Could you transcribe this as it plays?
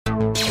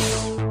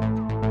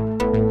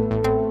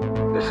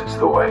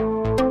toy.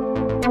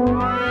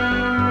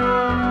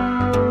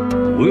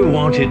 We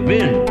wanted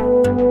men.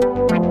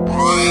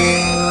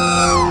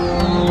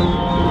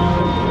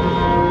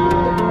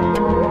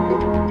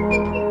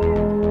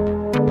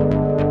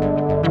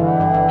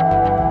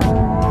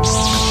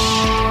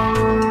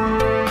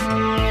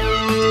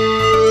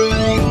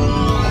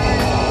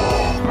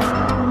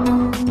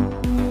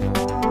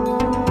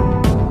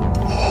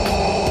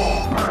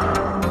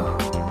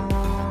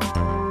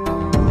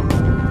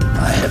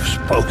 I have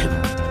spoken.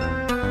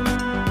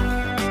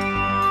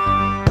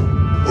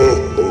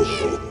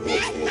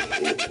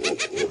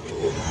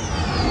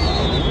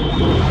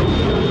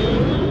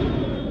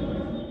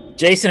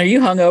 Jason, are you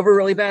hungover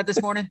really bad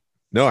this morning?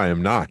 No, I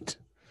am not.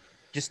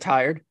 Just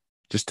tired?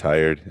 Just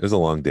tired. It was a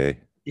long day.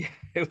 Yeah,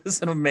 it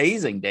was an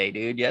amazing day,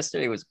 dude.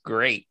 Yesterday was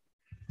great.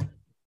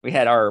 We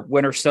had our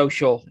winter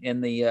social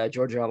in the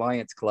Georgia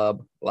Alliance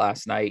Club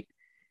last night,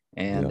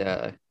 and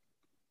there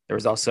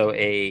was also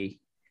a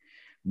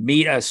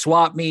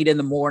swap meet in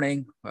the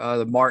morning.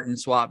 The Martin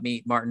swap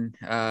meet. Martin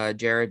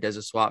Jared does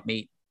a swap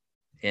meet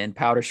in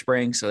Powder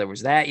Springs, so there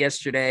was that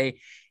yesterday.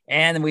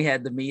 And then we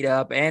had the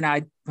meetup, and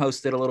I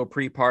hosted a little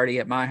pre-party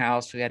at my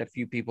house. We had a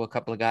few people, a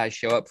couple of guys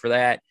show up for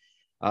that.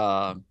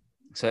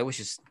 So it was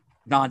just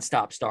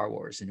nonstop Star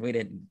Wars, and I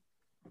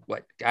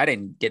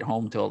didn't get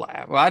home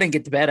I didn't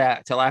get to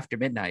bed till after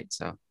midnight.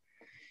 So,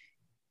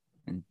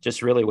 and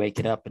just really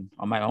waking up and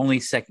on my only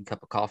second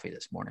cup of coffee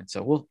this morning.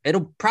 So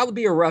it'll probably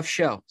be a rough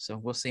show. So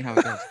we'll see how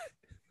it goes.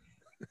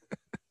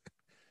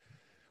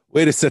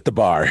 Way to set the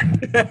bar.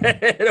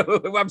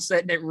 I'm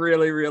setting it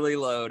really, really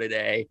low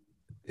today.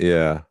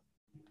 Yeah.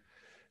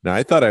 Now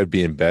I thought I'd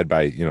be in bed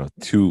by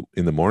 2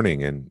 a.m,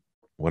 and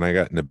when I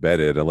got into bed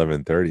at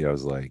 11:30, I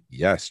was like,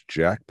 yes,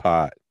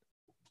 jackpot.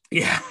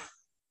 Yeah.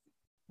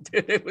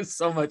 Dude, it was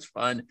so much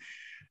fun.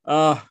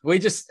 We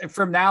just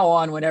from now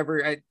on,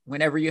 whenever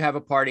you have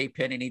a party,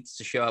 Penny needs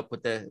to show up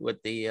with the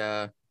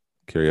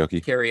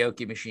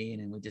karaoke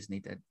machine, and we just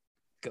need to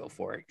go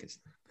for it because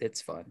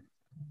it's fun.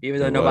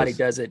 Even though nobody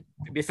does it,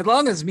 as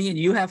long as me and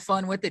you have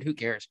fun with it, who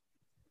cares?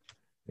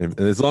 And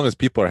as long as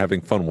people are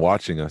having fun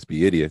watching us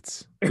be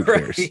idiots, who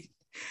cares? Right.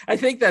 I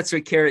think that's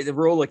what the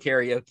rule of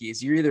karaoke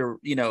is. You're either,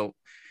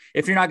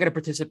 if you're not going to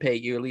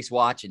participate, you at least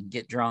watch and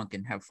get drunk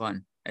and have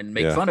fun and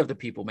make fun of the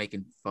people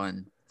making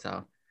fun.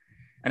 So,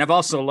 and I've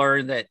also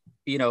learned that,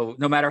 no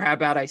matter how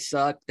bad I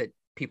suck, that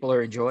people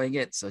are enjoying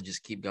it. So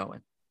just keep going.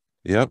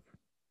 Yep.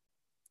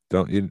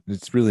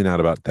 It's really not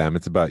about them.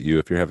 It's about you.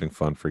 If you're having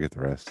fun, forget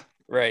the rest.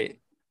 Right.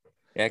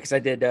 Yeah. Cause I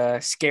did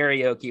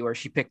Scarioke where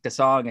she picked a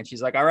song and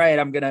she's like, all right,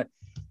 I'm going to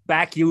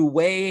back you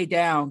way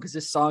down because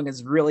this song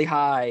is really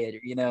high,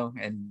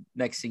 and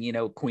next thing you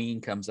know,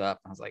 Queen comes up.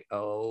 I was like,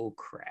 oh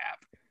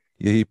crap.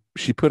 Yeah,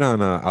 she put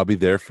on I'll Be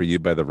There For You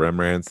by the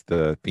Rembrandts,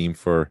 the theme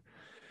for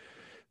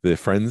the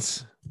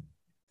Friends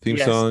theme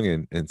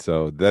song, and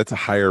so that's a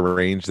higher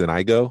range than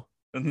I go.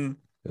 Mm-hmm.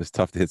 It was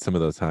tough to hit some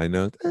of those high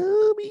notes.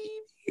 I'll be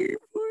here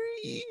for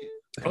you.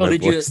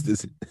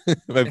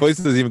 My voice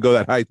doesn't even go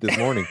that high this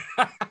morning.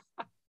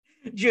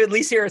 Did you at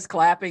least hear us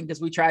clapping?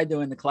 Because we tried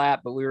doing the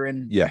clap, but we were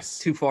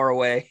too far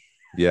away.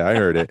 Yeah, I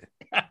heard it.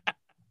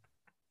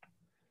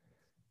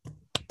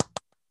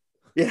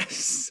 Yes,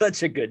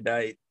 such a good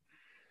night.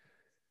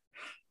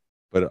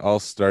 But it all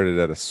started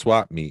at a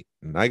swap meet,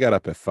 and I got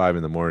up at 5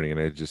 a.m, and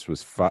it just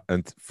was 5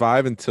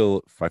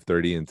 until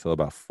 5:30 until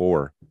about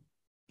 4.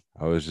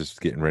 I was just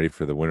getting ready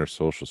for the winter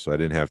social, so I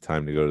didn't have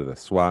time to go to the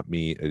swap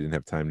meet. I didn't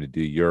have time to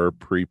do your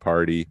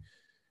pre-party.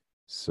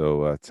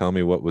 So tell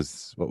me, what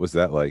was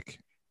that like?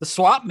 The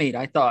swap meet,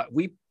 I thought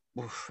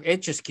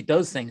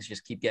those things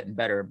just keep getting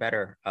better and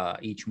better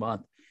each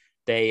month.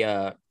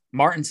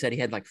 Martin said he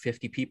had like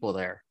 50 people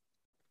there.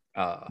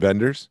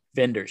 Vendors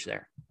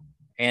there.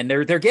 And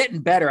they're getting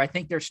better. I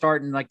think they're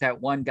starting like that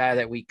one guy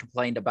that we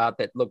complained about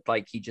that looked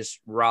like he just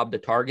robbed a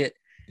Target.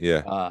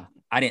 Yeah.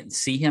 I didn't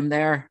see him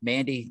there.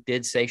 Mandy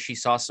did say she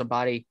saw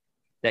somebody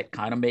that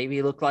kind of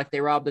maybe looked like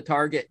they robbed a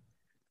Target.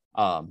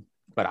 But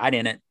I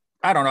didn't.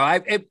 I don't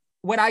know.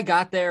 When I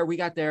got there, we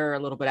got there a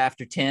little bit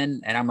after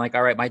 10, and I'm like,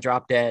 all right, my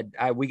drop dead.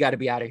 We got to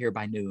be out of here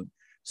by noon.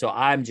 So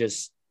I'm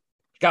just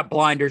got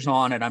blinders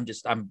on, and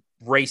I'm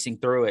racing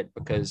through it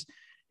because,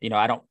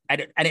 I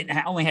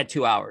only had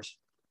 2 hours.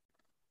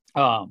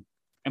 And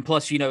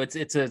plus,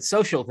 it's a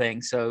social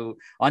thing. So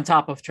on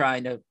top of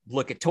trying to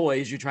look at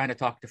toys, you're trying to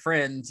talk to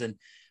friends, and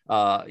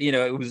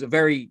it was a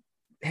very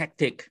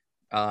hectic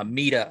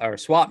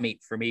swap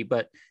meet for me,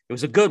 but it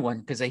was a good one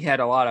because they had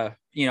a lot of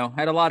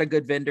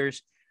good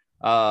vendors.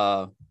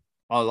 A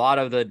lot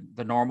of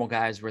the normal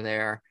guys were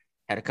there,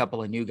 had a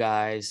couple of new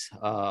guys.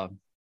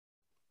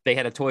 They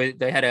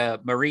had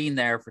a Marine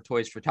there for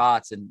Toys for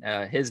Tots, and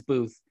his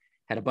booth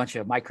had a bunch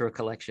of micro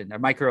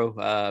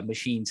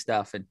machine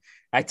stuff. And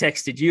I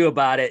texted you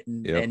about it,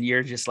 and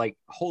you're just like,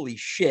 holy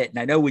shit. And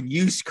I know when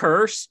you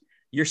curse,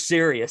 you're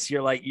serious.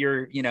 You're like,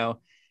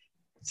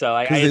 so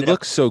I they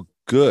look so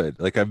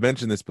good. Like I've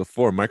mentioned this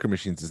before, Micro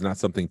Machines is not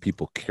something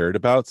people cared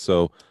about.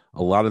 So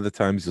a lot of the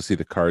times you'll see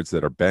the cards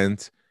that are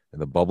bent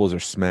and the bubbles are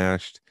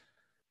smashed.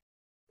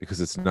 because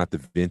it's not the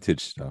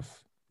vintage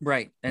stuff.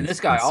 Right. And this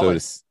guy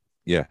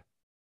yeah,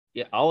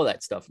 all of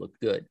that stuff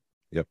looked good.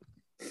 Yep.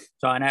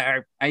 So,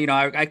 and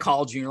I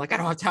called you. You're like, I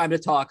don't have time to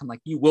talk. I'm like,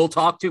 you will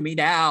talk to me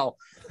now.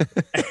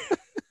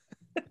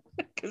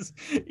 Because,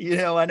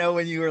 I know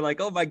when you were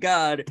like, oh my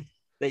God,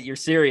 that you're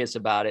serious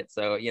about it.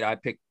 So, I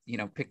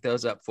picked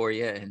those up for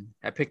you, and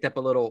I picked up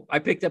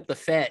the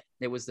Fett.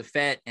 It was the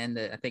Fett and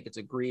I think it's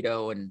a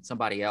Greedo and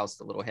somebody else,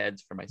 the little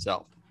heads for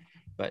myself.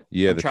 But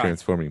yeah, the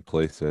transforming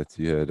play sets.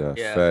 You had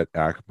Fett,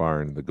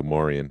 Akbar, and the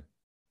Gamorrean.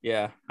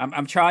 Yeah.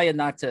 I'm trying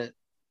not to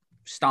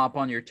stomp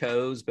on your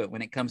toes, but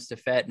when it comes to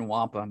Fett and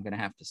Wampa, I'm going to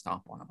have to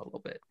stomp on them a little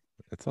bit.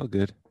 That's all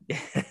good.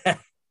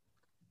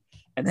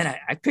 And then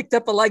I picked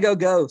up a Lego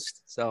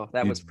Ghost. So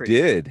that was pretty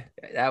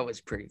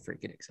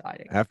freaking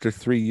exciting. After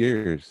 3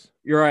 years.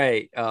 You're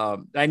right.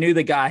 I knew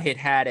the guy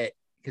had it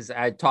because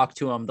I talked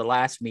to him the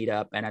last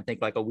meetup, and I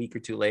think like a week or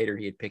two later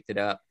he had picked it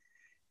up,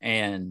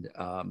 and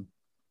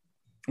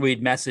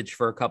we'd messaged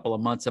for a couple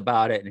of months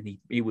about it, and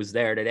he was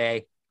there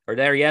today or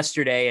there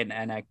yesterday.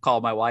 And I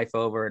called my wife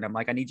over, and I'm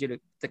like, I need you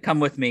to come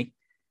with me.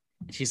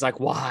 And she's like,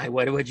 why?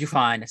 What'd you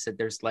find? I said,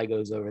 there's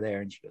Legos over there.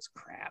 And she goes,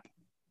 crap.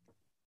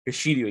 Because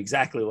she knew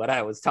exactly what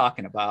I was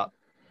talking about.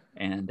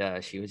 And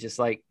she was just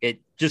like,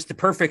 just the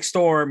perfect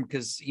storm,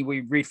 because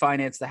we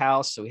refinanced the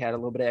house. So we had a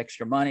little bit of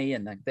extra money,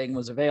 and the thing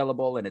was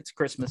available, and it's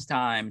Christmas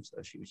time.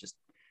 So she was just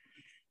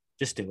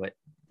do it.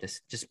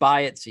 Just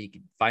buy it so you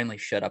can finally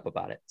shut up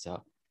about it.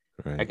 So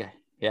right.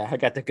 I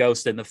got the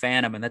Ghost and the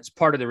Phantom. And that's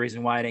part of the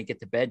reason why I didn't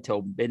get to bed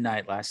till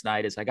midnight last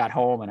night is I got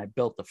home and I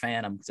built the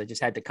Phantom because I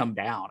just had to come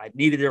down. I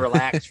needed to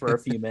relax for a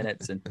few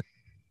minutes and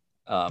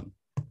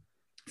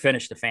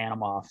finish the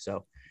Phantom off.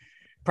 So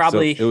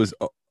probably it was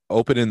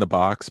open in the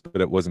box,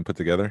 but it wasn't put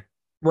together.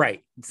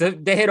 Right. So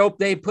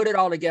they put it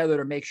all together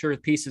to make sure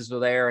the pieces were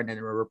there, and then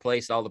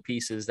replaced all the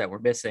pieces that were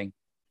missing.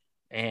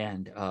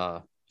 And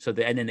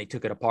and then they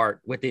took it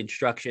apart with the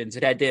instructions.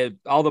 It had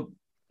all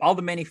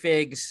the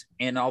minifigs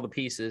and all the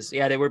pieces.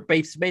 Yeah, they were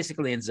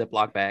basically in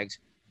Ziploc bags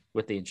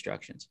with the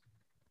instructions.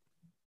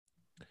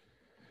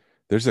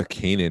 There's a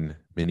Kanan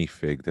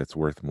minifig that's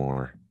worth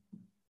more.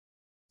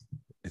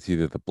 It's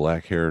either the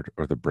black-haired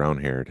or the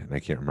brown-haired, and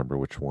I can't remember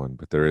which one,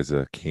 but there is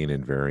a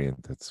Kanan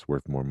variant that's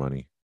worth more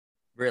money.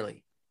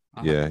 Really?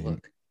 I'll have to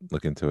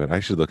look into it. I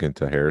should look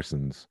into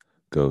Harrison's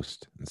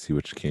Ghost and see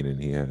which Kanan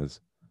he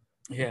has.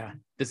 Yeah.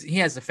 He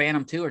has the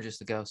Phantom too, or just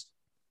the Ghost?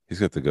 He's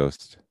got the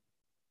Ghost.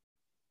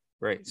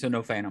 Right. So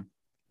no Phantom.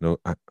 No,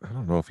 I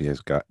don't know if he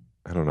has got.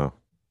 I don't know.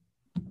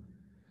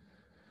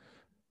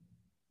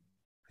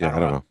 Yeah, I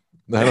don't know.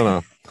 I don't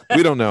know.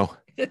 We don't know.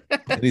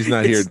 And he's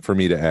not here for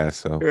me to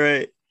ask. So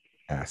right.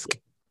 Ask.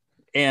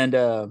 And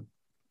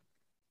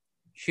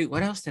shoot,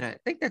 what else did I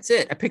think? That's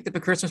it. I picked up a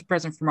Christmas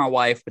present for my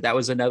wife, but that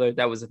was a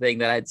thing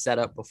that I'd set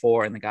up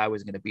before, and the guy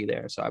was going to be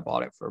there, so I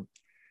bought it from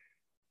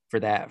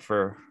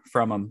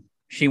him.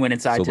 She went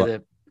inside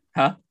Do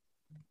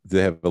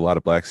they have a lot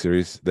of Black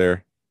Series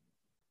there?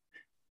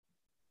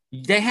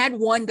 They had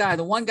one guy,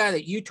 the one guy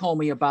that you told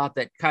me about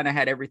that kind of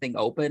had everything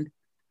open,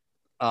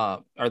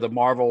 or the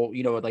Marvel,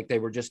 like they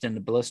were just in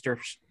the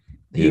blisters.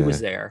 He was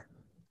there.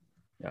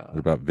 What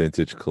about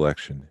vintage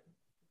collection?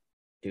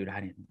 Dude, I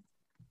didn't.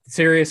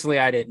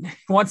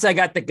 Once I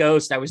got the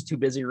Ghost, I was too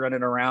busy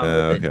running around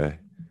with it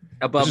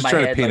above my head.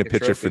 Trying to paint a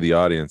picture for the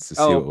audience to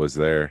see what was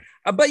there.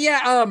 But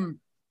yeah,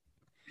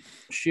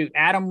 shoot,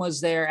 Adam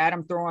was there.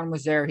 Adam Thorne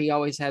was there. He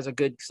always has a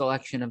good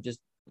selection of just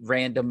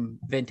random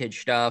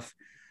vintage stuff.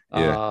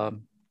 Yeah. I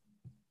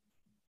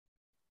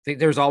think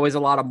there's always a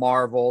lot of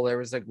Marvel. There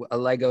was a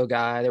Lego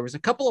guy. There was a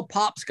couple of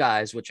Pops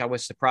guys, which I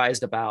was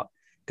surprised about,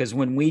 because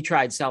when we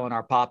tried selling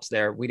our Pops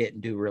there, we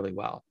didn't do really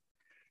well.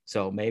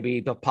 So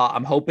maybe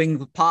I'm hoping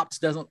the Pops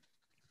doesn't,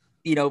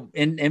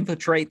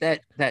 infiltrate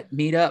that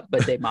meetup,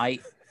 but they might.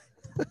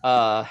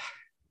 That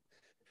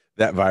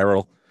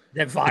viral.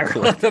 The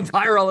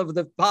viral of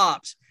the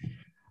Pops.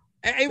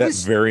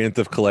 Variant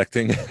of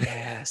collecting.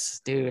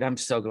 Yes, dude. I'm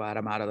so glad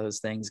I'm out of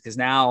those things, because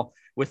now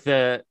with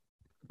the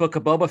Book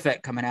of Boba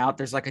Fett coming out,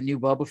 there's like a new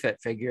Boba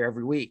Fett figure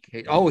every week.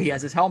 Oh, he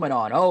has his helmet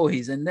on. Oh,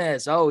 he's in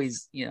this. Oh,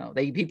 he's,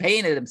 he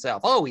painted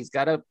himself. Oh, he's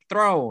got a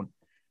throne.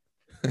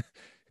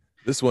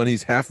 This one,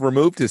 he's half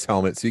removed his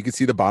helmet so you can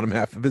see the bottom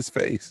half of his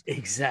face.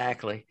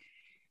 Exactly.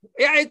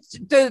 Yeah, it's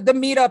the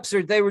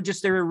meetups they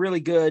were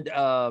really good.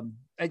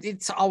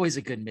 It's always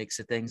a good mix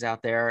of things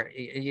out there.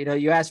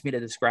 You asked me to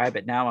describe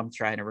it. Now I'm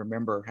trying to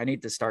remember. I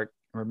need to start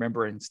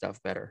remembering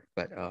stuff better,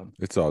 but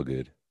it's all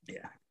good.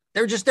 Yeah.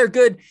 They're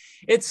good.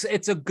 It's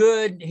a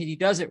good, he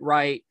does it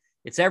right.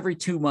 It's every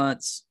 2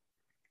 months,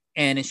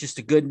 and it's just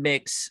a good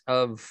mix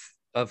of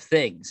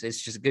things.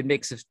 It's just a good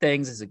mix of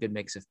things. It's a good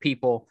mix of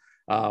people.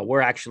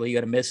 We're actually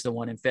going to miss the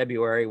one in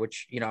February,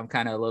 which, I'm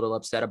kind of a little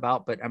upset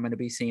about, but I'm going to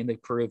be seeing the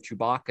crew of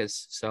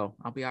Chewbacca's, so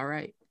I'll be all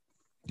right.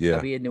 Yeah.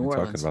 I'll be in New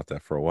Orleans. Talking about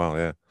that for a while.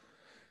 Yeah.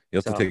 You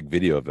have to take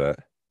video of that.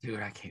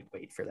 Dude, I can't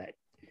wait for that.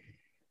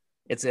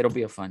 It'll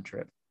be a fun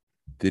trip.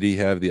 Did he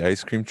have the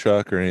ice cream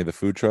truck or any of the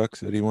food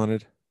trucks that he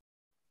wanted?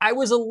 I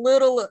was a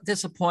little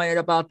disappointed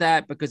about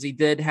that, because he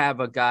did have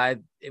a guy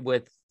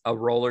with a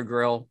roller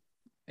grill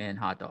and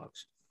hot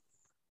dogs,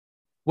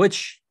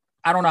 which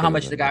I don't know how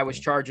much the guy was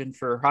charging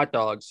for hot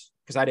dogs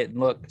because I didn't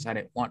look because I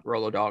didn't want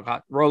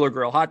roller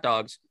grill hot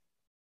dogs.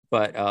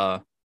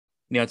 But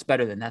it's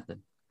better than nothing.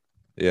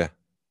 Yeah,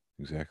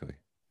 exactly.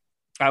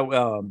 I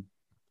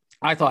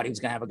thought he was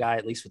gonna have a guy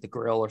at least with a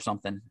grill or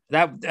something.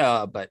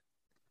 But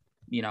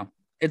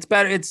it's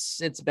better.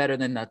 It's better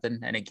than nothing,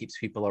 and it keeps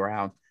people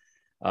around.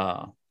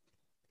 So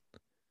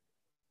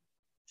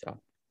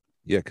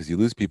yeah, because you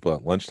lose people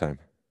at lunchtime.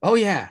 Oh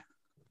yeah,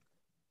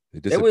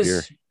 they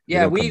disappear. They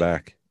don't come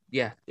back.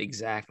 Yeah,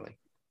 exactly.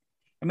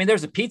 I mean,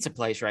 there's a pizza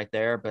place right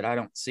there, but I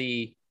don't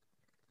see.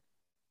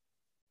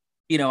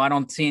 I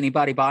don't see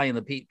anybody buying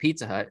the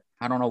Pizza Hut.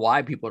 I don't know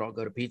why people don't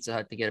go to Pizza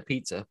Hut to get a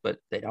pizza, but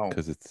they don't.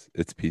 Because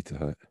it's Pizza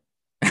Hut.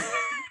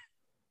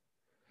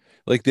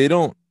 Like they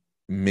don't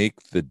make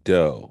the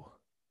dough.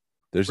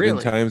 There's been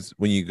times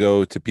when you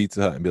go to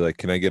Pizza Hut and be like,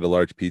 "Can I get a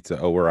large pizza?"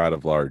 Oh, we're out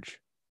of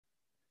large.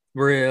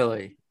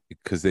 Really?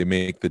 Because they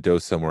make the dough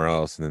somewhere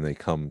else and then they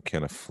come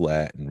kind of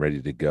flat and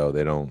ready to go.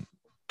 They don't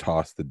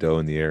toss the dough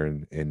in the air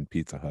in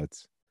Pizza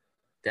Huts.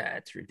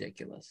 That's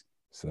ridiculous.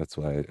 So that's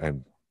why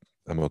I'm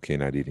okay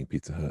not eating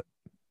Pizza Hut.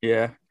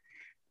 Yeah.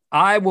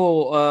 I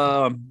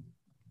will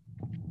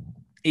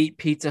eat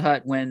Pizza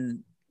Hut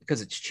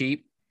because it's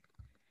cheap.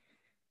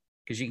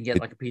 Because you can get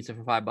like a pizza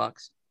for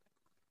 $5.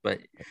 But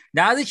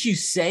now that you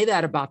say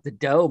that about the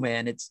dough,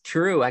 man, it's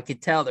true. I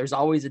could tell there's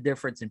always a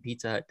difference in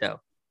Pizza Hut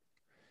dough.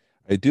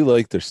 I do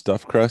like their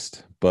stuffed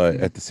crust, but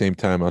at the same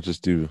time, I'll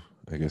just do,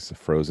 I guess, a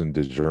frozen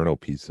DiGiorno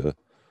pizza.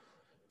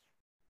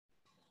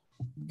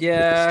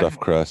 Yeah. Stuffed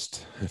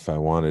crust, if I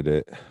wanted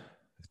it.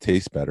 It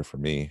tastes better for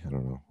me. I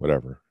don't know.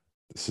 Whatever.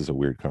 This is a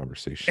weird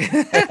conversation.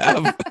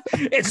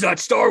 It's not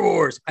Star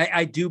Wars.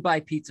 I do buy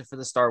pizza for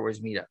the Star Wars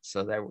meetup,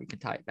 so that we can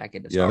tie it back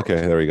into Star Wars.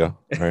 Okay, there we go.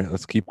 All right,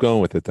 let's keep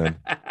going with it then.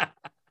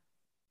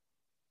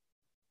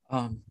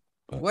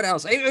 What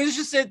else? It was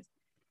just I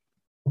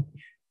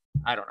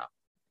don't know.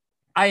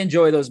 I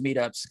enjoy those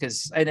meetups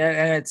because and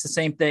it's the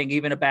same thing.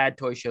 Even a bad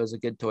toy show is a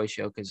good toy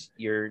show because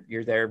you're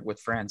there with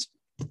friends.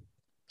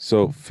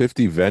 So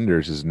 50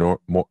 vendors is more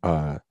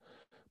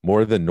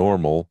than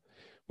normal.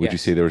 Would you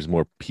say there was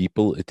more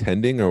people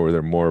attending, or were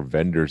there more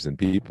vendors than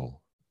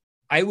people?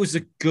 There was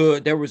a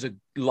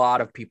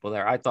lot of people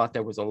there. I thought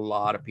there was a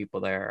lot of people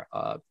there.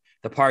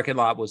 The parking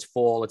lot was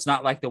full. It's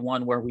not like the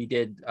one where we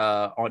did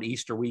on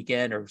Easter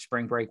weekend or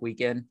spring break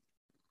weekend.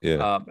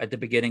 Yeah. At the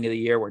beginning of the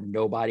year where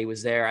nobody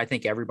was there. I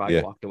think everybody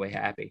walked away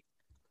happy.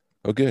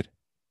 Oh, good.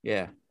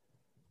 Yeah.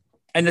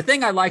 And the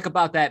thing I like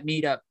about that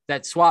meetup,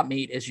 that swap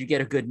meet, is you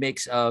get a good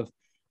mix of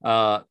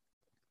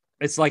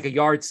it's like a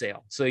yard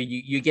sale. So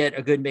you get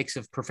a good mix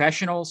of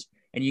professionals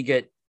and you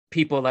get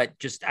people that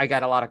just, I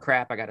got a lot of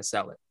crap, I got to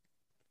sell it.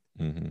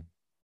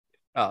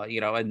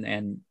 Mm-hmm.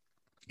 And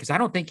because I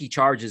don't think he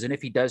charges. And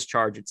if he does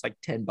charge, it's like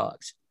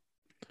 $10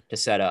 to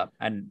set up.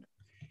 And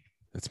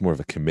that's more of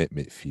a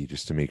commitment fee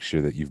just to make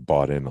sure that you've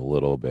bought in a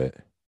little bit.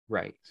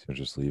 Right. So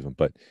just leave them.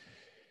 But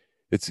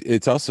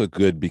it's also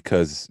good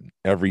because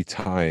every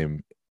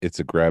time it's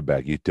a grab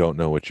bag. You don't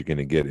know what you're going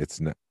to get. It's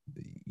not,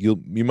 you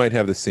might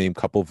have the same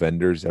couple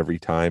vendors every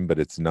time, but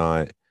it's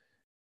not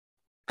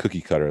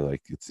cookie cutter.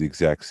 Like it's the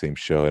exact same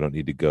show. I don't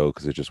need to go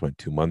because it just went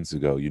 2 months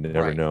ago. You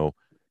never know.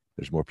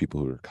 There's more people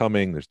who are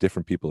coming. There's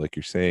different people, like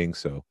you're saying.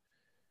 So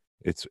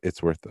it's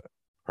worth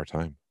our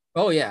time.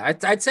 Oh yeah.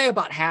 I'd say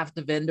about half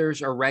the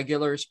vendors are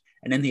regulars.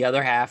 And then the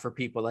other half are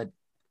people that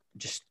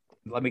just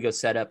let me go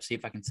set up, see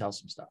if I can sell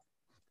some stuff.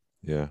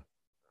 Yeah.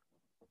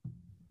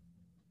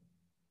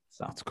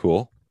 So that's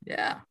cool.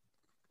 Yeah.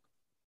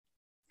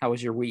 How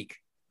was your week?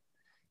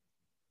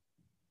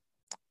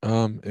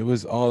 It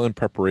was all in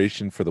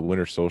preparation for the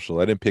winter social.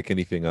 I didn't pick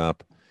anything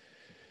up.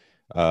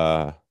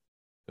 It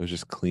was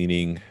just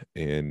cleaning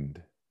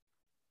and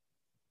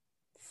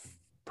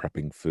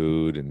prepping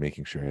food and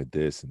making sure I had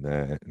this and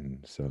that. And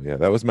so, yeah,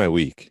 that was my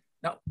week.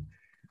 No.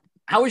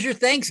 How was your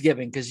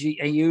Thanksgiving? Because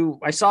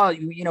I saw,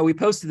 we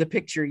posted the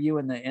picture of you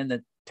in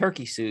the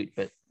turkey suit,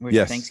 but was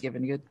your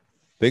Thanksgiving good?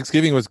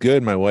 Thanksgiving was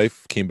good. My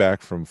wife came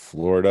back from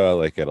Florida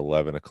like at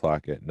 11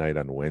 o'clock at night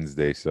on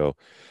Wednesday. So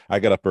I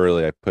got up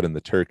early. I put in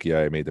the turkey.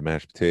 I made the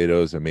mashed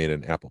potatoes. I made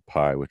an apple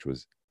pie, which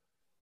was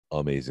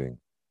amazing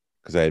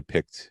because I had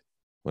picked,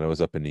 when I was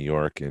up in New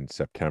York in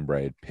September,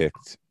 I had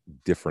picked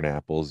different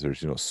apples.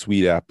 There's,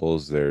 sweet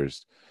apples.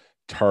 There's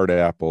tart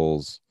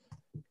apples.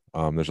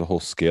 There's a whole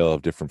scale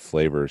of different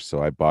flavors.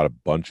 So I bought a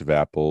bunch of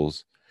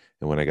apples.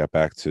 And when I got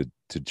back to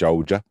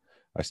Georgia,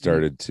 I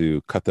started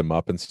to cut them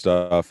up and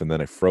stuff, and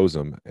then I froze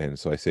them. And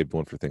so I saved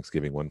one for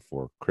Thanksgiving, one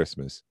for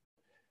Christmas.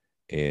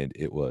 And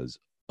it was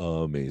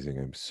amazing.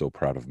 I'm so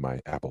proud of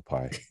my apple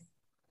pie.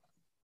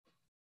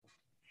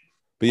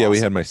 But yeah, awesome. We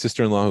had my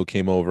sister-in-law who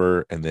came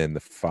over, and then the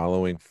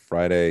following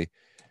day,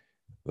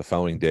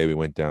 we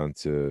went down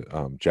to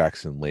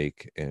Jackson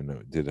Lake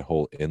and did a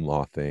whole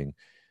in-law thing.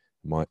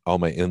 All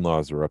my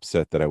in-laws were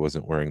upset that I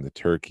wasn't wearing the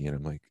turkey, and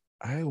I'm like,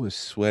 I was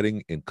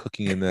sweating and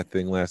cooking in that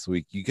thing last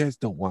week. You guys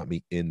don't want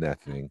me in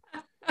that thing.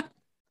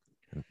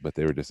 But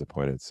they were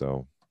disappointed.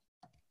 So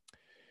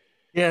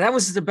Yeah, that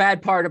was the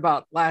bad part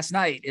about last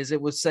night is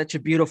it was such a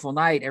beautiful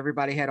night.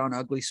 Everybody had on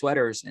ugly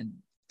sweaters and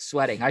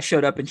sweating. I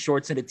showed up in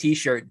shorts and a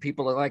t-shirt. And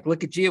people are like,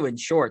 look at you in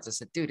shorts. I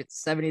said, dude, it's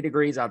 70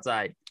 degrees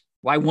outside.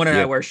 Why wouldn't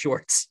I wear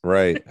shorts?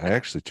 Right. I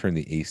actually turned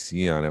the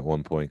AC on at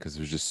one point because it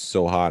was just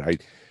so hot.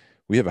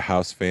 We have a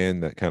house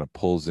fan that kind of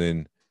pulls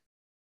in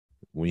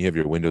when you have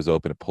your windows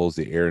open, it pulls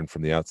the air in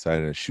from the outside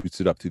and it shoots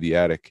it up to the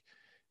attic.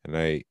 And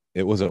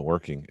it wasn't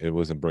working. It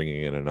wasn't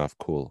bringing in enough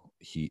cool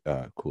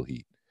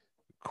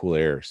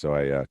air. So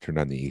I turned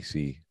on the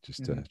AC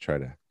just to try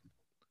to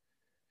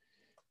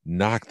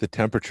knock the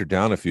temperature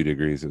down a few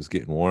degrees. It was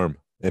getting warm.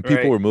 And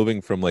people were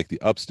moving from like the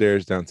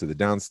upstairs down to the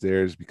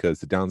downstairs because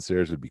the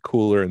downstairs would be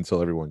cooler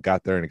until everyone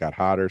got there and it got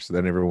hotter. So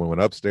then everyone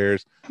went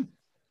upstairs.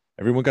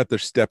 Everyone got their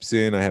steps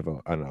in. I have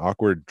an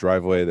awkward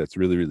driveway that's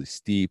really, really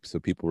steep. So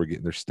people were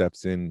getting their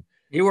steps in.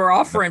 You were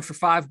offering for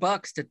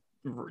 $5 to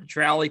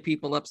trolley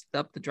people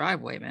up the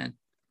driveway, man.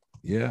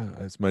 Yeah,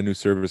 it's my new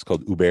service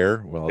called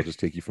Uber. Well, I'll just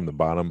take you from the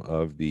bottom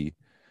of the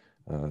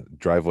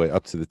driveway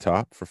up to the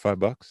top for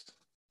 $5.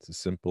 It's a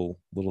simple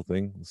little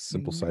thing,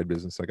 simple side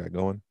business I got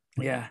going.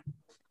 Yeah.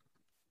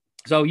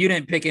 So you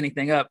didn't pick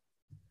anything up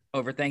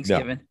over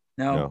Thanksgiving?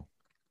 No.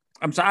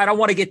 I'm sorry. I don't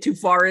want to get too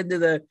far into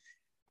the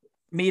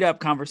meetup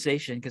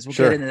conversation because we'll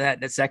get into that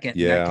in a second.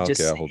 Yeah.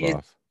 I'll hold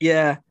off.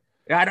 Yeah.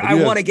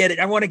 I want to get it.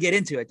 I want to get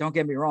into it. Don't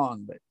get me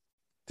wrong. But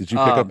did you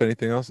pick up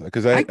anything else?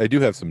 Because I do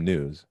have some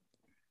news.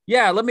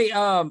 Yeah. Let me,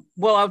 I'll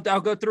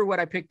go through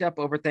what I picked up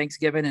over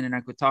Thanksgiving and then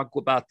I could talk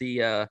about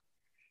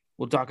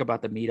we'll talk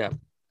about the meetup.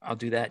 I'll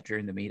do that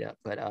during the meetup.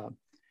 But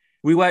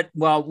we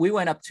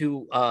went up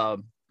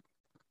to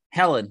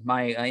Helen.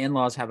 My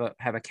in-laws have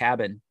a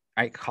cabin.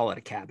 I call it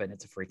a cabin.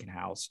 It's a freaking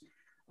house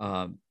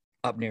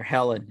up near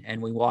Helen. And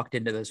we walked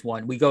into this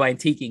one. We go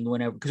antiquing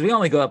whenever, because we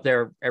only go up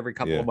there every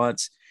couple of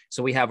months.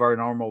 So we have our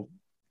normal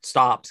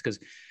stops because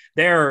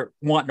they're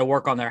wanting to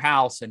work on their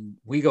house and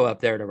we go up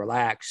there to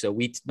relax. So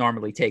we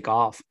normally take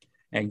off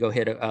and go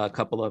hit a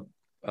couple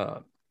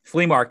of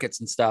flea markets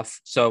and stuff.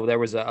 So there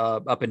was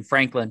up in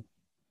Franklin,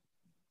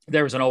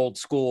 there was an old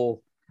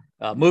school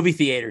movie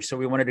theater. So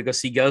we wanted to go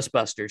see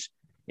Ghostbusters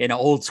in an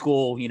old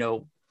school,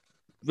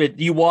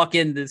 you walk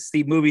in to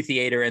see movie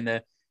theater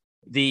and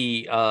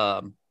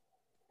the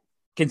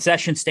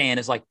concession stand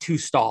is like 2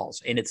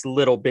 stalls and it's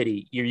little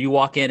bitty. You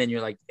walk in and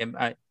you're like,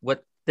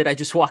 what did I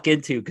just walk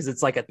into? Because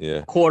it's like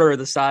a quarter of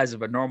the size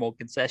of a normal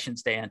concession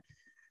stand.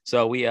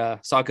 So we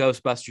saw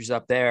Ghostbusters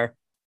up there.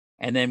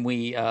 And then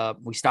we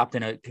stopped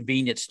in a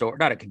convenience store,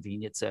 not a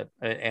convenience, an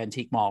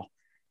antique mall.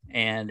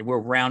 And we're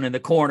rounding the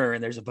corner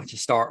and there's a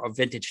bunch of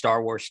vintage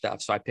Star Wars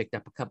stuff. So I picked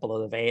up a couple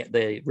of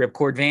the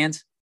Ripcord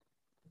vans.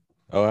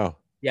 Oh, wow.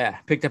 Yeah.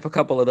 Picked up a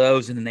couple of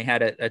those. And then they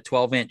had a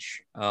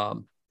 12-inch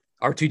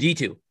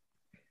R2-D2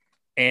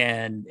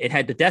 and it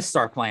had the Death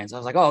Star plans. I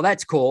was like, oh,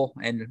 that's cool.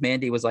 And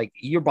Mandy was like,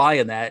 you're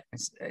buying that.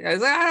 I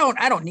was like,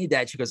 I don't need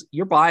that. She goes,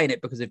 you're buying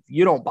it because if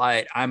you don't buy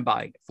it, I'm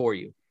buying it for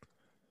you.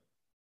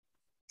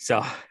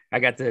 So I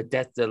got the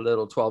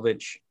little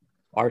 12-inch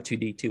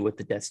R2-D2 with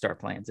the Death Star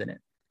plans in it.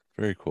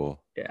 Very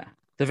cool. Yeah.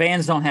 The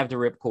vans don't have the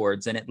rip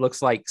cords and it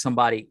looks like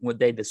when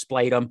they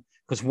displayed them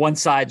because one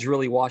side's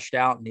really washed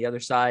out and the other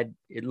side,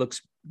 it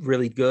looks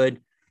really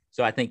good.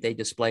 So I think they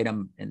displayed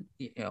them and,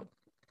 you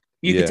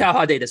can tell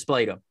how they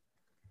displayed them.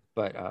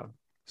 But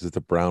is it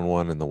the brown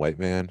one and the white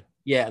van?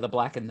 Yeah. The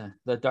black and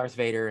the Darth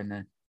Vader and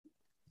the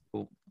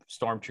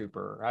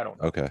Stormtrooper. I don't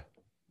know. Okay.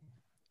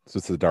 So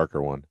it's the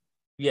darker one.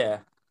 Yeah.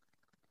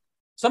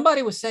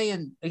 Somebody was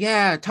saying,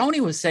 Tony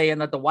was saying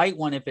that the white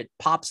one, if it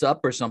pops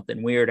up or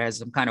something weird, has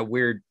some kind of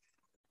weird,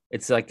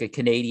 it's like a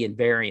Canadian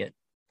variant.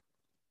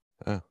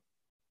 Oh.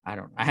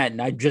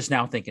 I'm just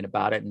now thinking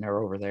about it and they're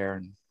over there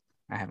and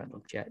I haven't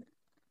looked yet.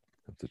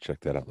 Have to check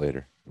that out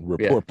later.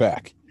 Report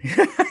back.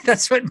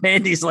 That's what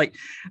Mandy's like.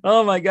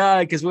 Oh my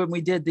God. Cause when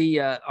we did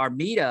our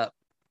meetup,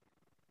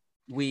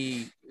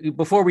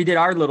 before we did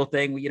our little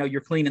thing,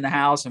 you're cleaning the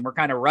house and we're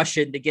kind of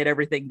rushing to get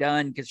everything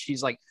done. Cause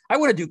she's like, I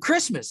want to do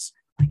Christmas.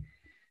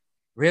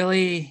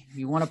 Really?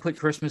 You want to put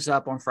Christmas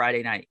up on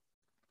Friday night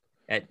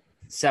at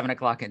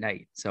 7:00 at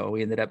night? So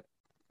we ended up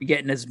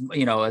getting as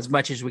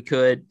much as we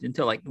could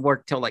until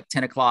work till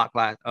 10 o'clock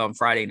on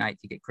Friday night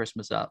to get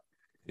Christmas up.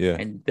 Yeah.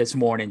 And this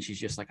morning she's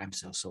just like, I'm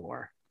so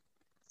sore.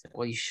 It's like,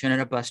 well, you shouldn't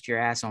have bust your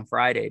ass on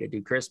Friday to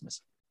do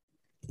Christmas.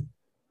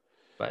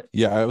 But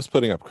yeah, I was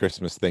putting up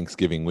Christmas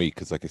Thanksgiving week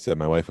because, like I said,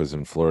 my wife was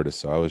in Florida,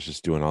 so I was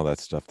just doing all that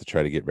stuff to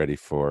try to get ready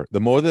for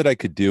the more that I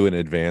could do in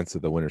advance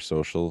of the winter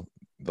social.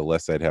 The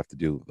less I'd have to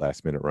do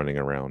last minute running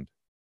around.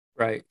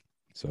 Right.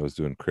 So I was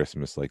doing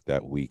Christmas like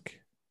that week.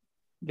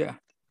 Yeah.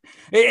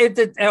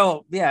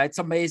 It's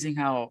amazing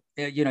how,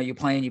 you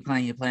plan,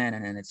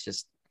 and then it's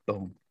just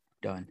boom,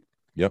 done.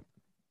 Yep.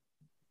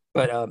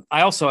 But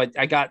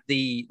I got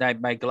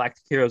my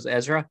Galactic Heroes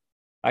Ezra.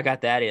 I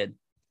got that in.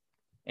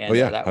 And,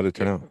 how did it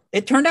turn out?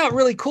 It turned out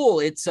really cool.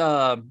 It's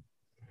when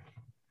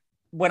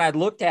I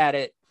looked at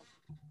it,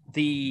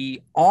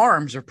 the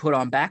arms are put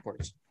on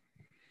backwards.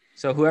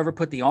 So whoever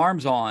put the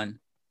arms on,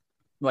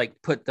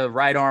 put the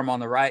right arm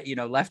on the right,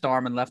 left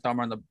arm on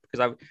the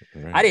because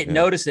I didn't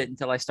notice it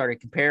until I started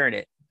comparing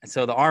it.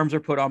 So the arms are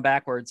put on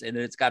backwards, and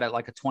it's got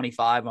like a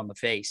 25 on the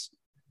face.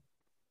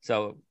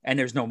 So, and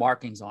there's no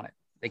markings on it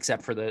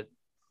except for the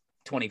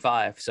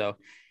 25. So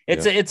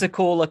it's a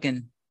cool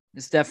looking.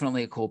 It's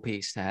definitely a cool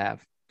piece to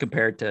have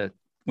compared to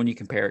when you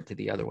compare it to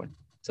the other one.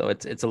 So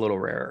it's a little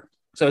rarer.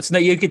 So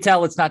you could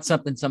tell it's not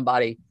something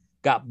somebody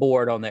got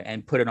bored on there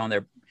and put it on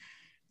did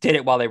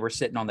it while they were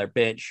sitting on their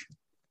bench.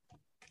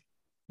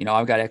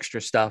 I've got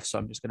extra stuff, so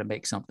I'm just going to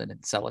make something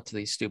and sell it to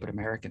these stupid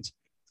Americans.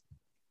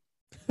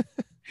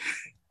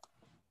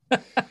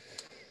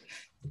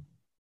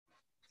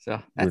 So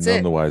that's We're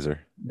none the wiser.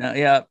 No,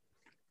 yeah.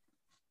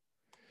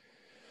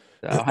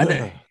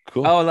 So,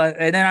 cool. Oh,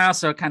 and then I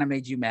also kind of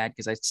made you mad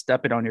because I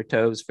stepped it on your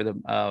toes for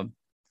the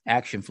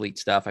Action Fleet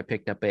stuff. I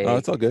picked up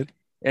it's all good.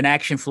 An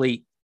Action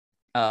Fleet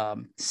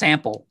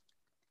sample,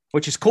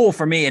 which is cool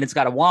for me, and it's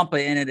got a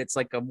Wampa in it. It's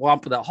like a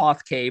Wampa the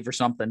Hoth Cave or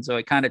something, so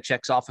it kind of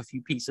checks off a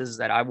few pieces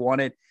that I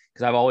wanted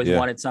because I've always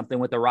wanted something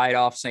with a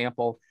write-off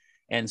sample,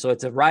 and so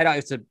it's a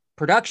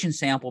production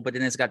sample, but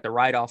then it's got the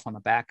write-off on the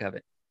back of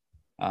it.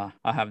 I'll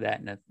have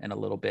that in a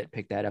little bit.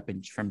 Pick that up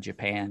from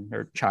Japan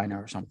or China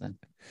or something.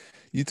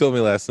 You told me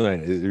last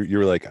night, you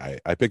were like,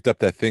 I picked up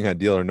that thing on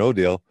Deal or No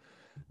Deal.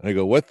 And I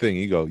go, what thing?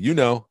 You go,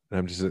 and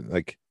I'm just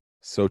like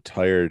so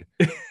tired.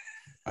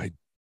 I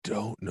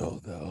don't know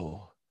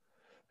though.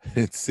 I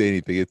didn't say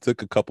anything. It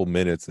took a couple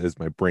minutes as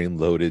my brain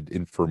loaded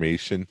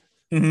information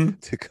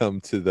to come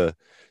to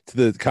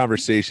the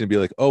conversation and be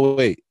like, oh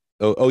wait,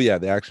 oh yeah,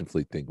 the Action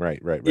Fleet thing. Right.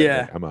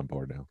 Yeah. Right. I'm on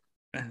board now.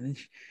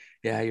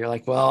 Yeah, you're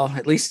like, well,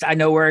 at least I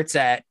know where it's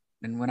at,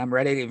 and when I'm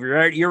ready, if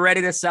you're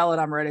ready to sell it,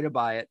 I'm ready to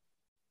buy it.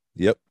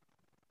 Yep.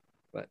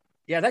 But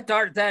yeah, that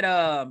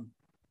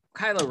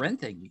Kylo Ren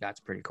thing you got's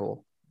pretty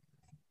cool.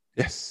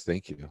 Yes,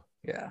 thank you.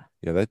 Yeah,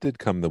 that did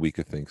come the week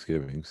of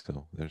Thanksgiving,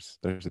 so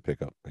there's a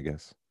pickup, I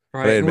guess.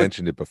 Right. But I had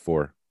mentioned it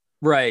before.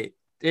 Right.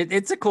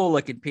 It's a cool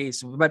looking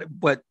piece, but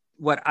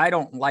what I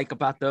don't like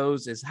about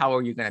those is how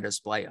are you going to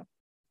display them?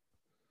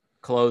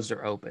 Closed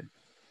or open?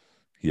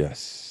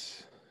 Yes.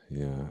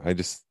 Yeah, I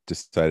just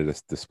decided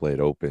to display it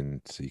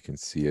open so you can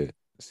see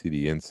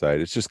the inside.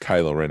 It's just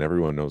Kylo Ren.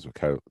 Everyone knows what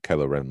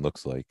Kylo Ren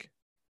looks like.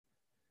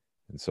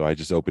 And so I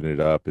just opened it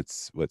up.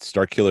 It's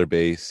Starkiller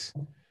base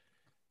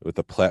with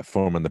a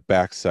platform on the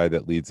backside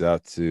that leads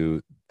out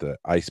to the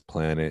ice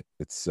planet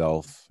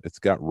itself. It's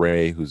got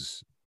Rey,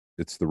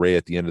 it's the Rey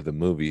at the end of the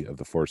movie of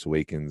The Force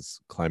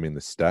Awakens climbing the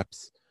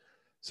steps.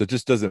 So it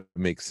just doesn't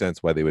make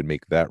sense why they would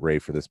make that Rey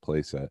for this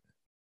playset.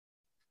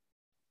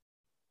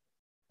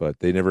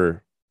 But they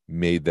never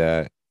made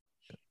that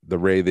the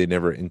Rey, they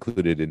never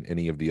included in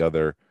any of the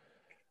other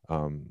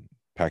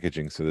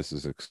packaging, so this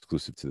is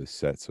exclusive to this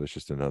set, so it's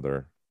just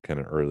another kind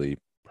of early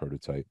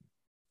prototype.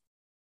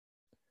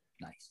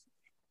 Nice.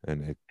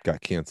 And it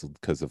got canceled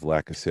because of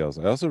lack of sales.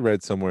 I also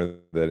read somewhere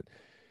that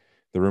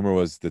the rumor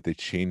was that they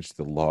changed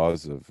the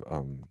laws of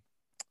I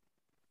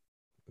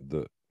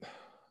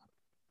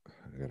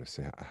gotta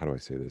say, how do I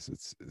say this?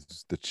 It's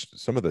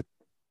some of the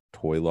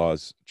toy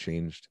laws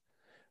changed.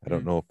 I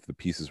don't know if the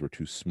pieces were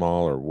too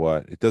small or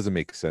what. It doesn't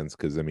make sense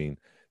because, I mean,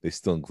 they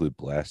still include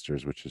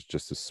blasters, which is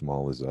just as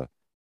small as a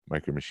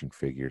Micro Machine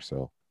figure.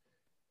 So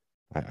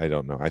I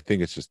don't know. I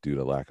think it's just due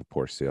to lack of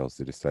poor sales.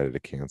 They decided to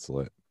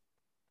cancel it.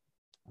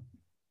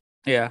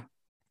 Yeah.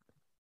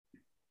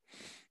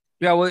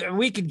 Yeah, well,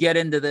 we could get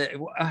into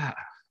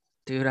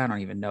dude, I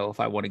don't even know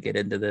if I want to get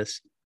into this.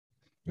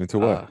 Into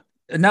what?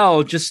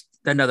 No, just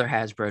another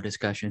Hasbro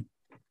discussion.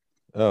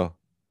 Oh.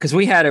 Because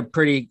we had a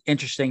pretty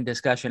interesting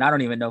discussion. I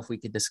don't even know if we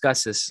could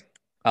discuss this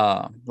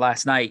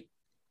last night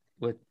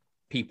with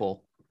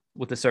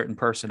a certain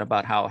person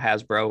about how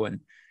Hasbro and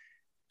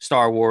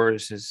Star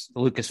Wars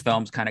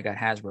Lucasfilms kind of got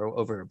Hasbro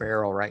over a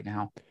barrel right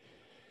now.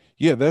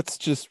 Yeah, that's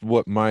just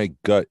what my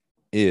gut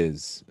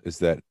is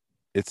that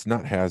it's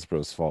not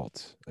Hasbro's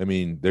fault. I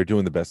mean, they're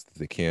doing the best that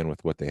they can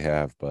with what they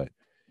have, but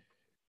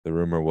the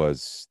rumor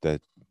was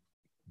that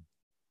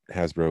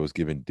Hasbro was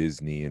giving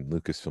Disney and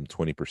Lucasfilm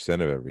 20%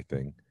 of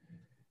everything.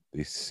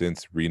 They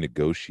since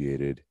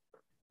renegotiated,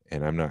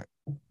 and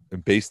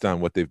based on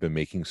what they've been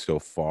making so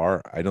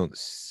far, I don't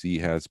see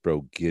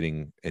Hasbro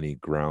getting any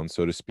ground,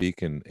 so to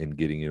speak, and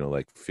getting,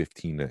 like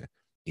 15 to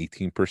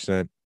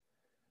 18%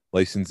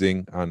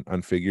 licensing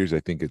on figures. I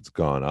think it's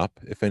gone up,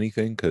 if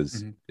anything,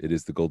 because it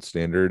is the gold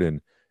standard, and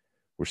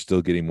we're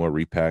still getting more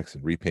repacks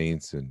and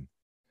repaints and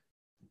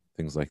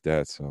things like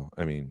that. So,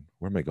 I mean,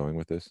 where am I going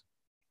with this?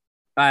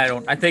 I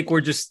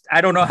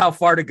don't know how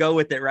far to go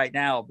with it right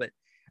now, but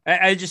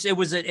it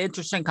was an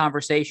interesting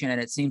conversation, and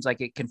it seems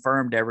like it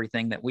confirmed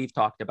everything that we've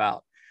talked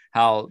about,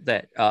 how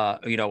that,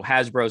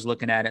 Hasbro's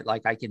looking at it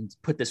like I can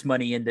put this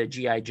money into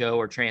G.I. Joe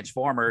or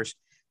Transformers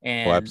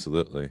and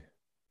absolutely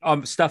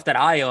stuff that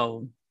I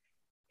own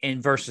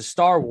in versus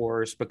Star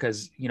Wars,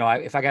 because,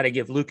 if I got to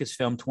give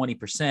Lucasfilm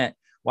 20%,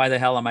 why the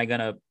hell am I going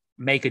to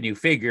make a new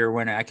figure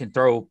when I can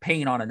throw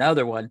paint on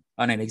another one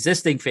on an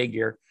existing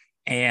figure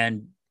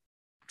and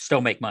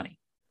still make money?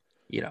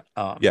 Yeah.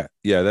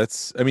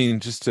 That's, I mean,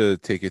 just to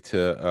take it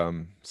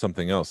to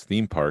something else,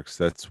 theme parks,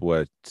 that's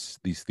what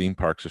these theme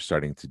parks are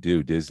starting to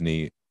do.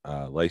 Disney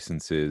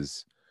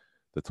licenses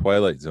the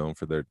Twilight Zone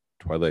for their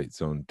Twilight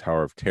Zone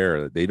Tower of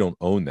Terror. They don't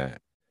own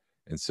that.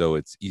 And so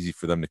it's easy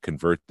for them to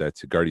convert that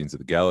to Guardians of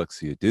the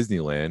Galaxy at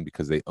Disneyland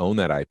because they own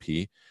that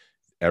IP.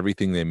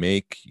 Everything they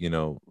make,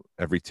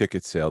 every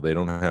ticket sale, they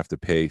don't have to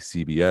pay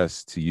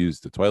CBS to use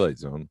the Twilight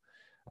Zone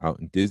out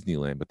in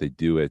Disneyland, but they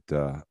do at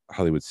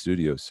Hollywood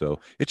Studios. So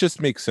it just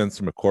makes sense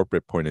from a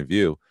corporate point of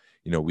view.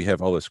 We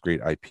have all this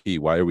great IP.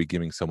 Why are we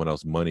giving someone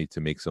else money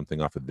to make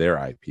something off of their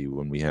IP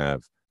when we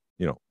have,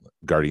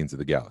 Guardians of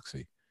the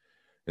Galaxy?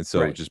 And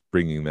so Right. just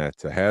bringing that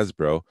to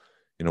Hasbro,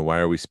 why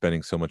are we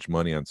spending so much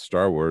money on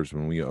Star Wars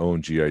when we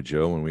own G.I.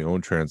 Joe, when we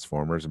own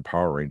Transformers and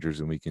Power Rangers,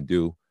 and we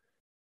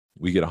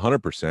get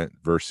 100%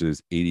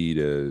 versus 80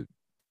 to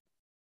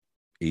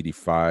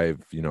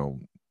 85,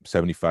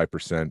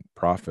 75%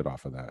 profit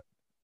off of that.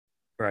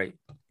 Right.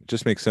 It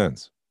just makes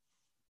sense.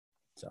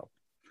 So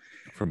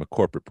from a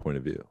corporate point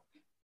of view.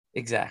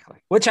 Exactly.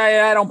 Which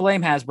I don't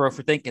blame Hasbro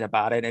for thinking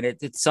about it. And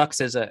it sucks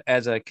as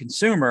a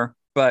consumer,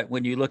 but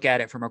when you look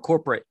at it from a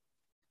corporate,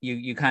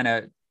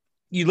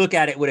 you look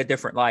at it with a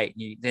different light.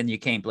 Then you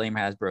can't blame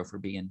Hasbro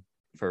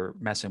for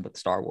messing with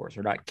Star Wars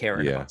or not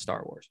caring about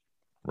Star Wars.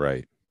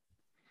 Right.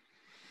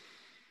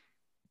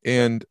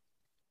 And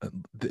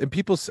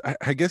people,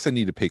 I guess I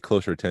need to pay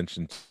closer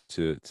attention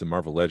to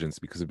Marvel Legends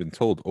because I've been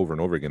told over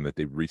and over again that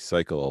they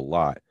recycle a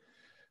lot.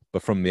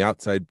 But from the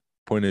outside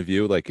point of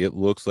view, like it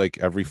looks like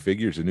every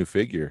figure is a new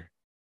figure.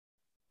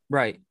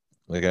 Right.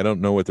 Like I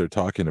don't know what they're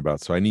talking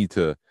about. So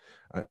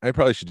I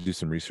probably should do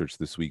some research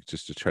this week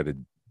just to try to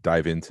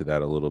dive into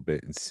that a little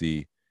bit and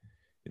see,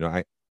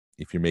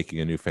 if you're making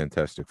a new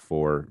Fantastic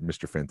Four,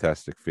 Mr.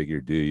 Fantastic figure,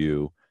 do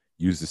you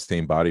use the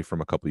same body from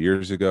a couple of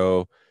years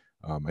ago?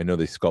 I know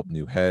they sculpt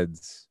new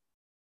heads.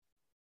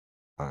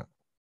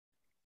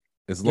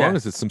 As long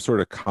as it's some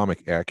sort of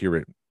comic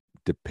accurate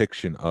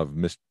depiction of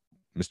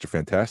Mr.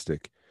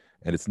 Fantastic,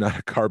 and it's not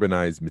a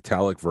carbonized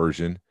metallic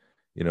version,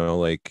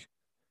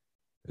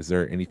 is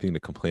there anything to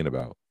complain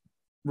about?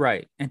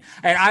 Right. And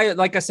I,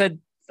 like I said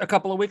a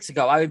couple of weeks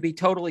ago, I would be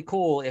totally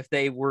cool if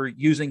they were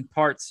using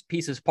parts,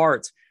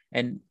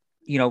 and,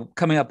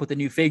 coming up with a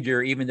new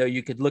figure, even though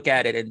you could look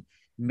at it and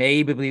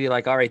maybe be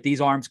like, all right,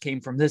 these arms came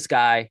from this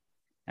guy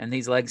and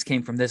these legs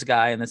came from this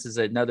guy, and this is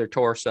another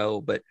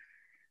torso. But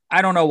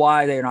I don't know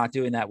why they're not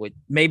doing that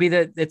maybe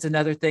that it's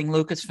another thing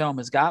Lucasfilm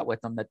has got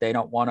with them that they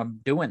don't want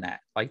them doing that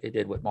like they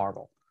did with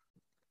Marvel.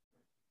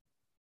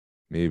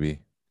 Maybe.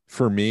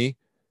 For me,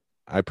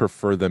 I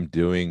prefer them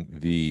doing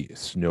the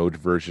snowed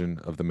version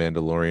of the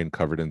Mandalorian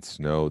covered in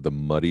snow, the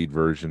muddied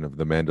version of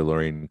the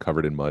Mandalorian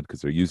covered in mud,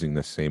 because they're using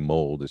the same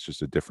mold. It's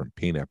just a different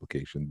paint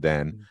application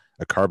than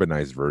a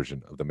carbonized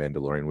version of the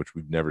Mandalorian, which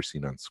we've never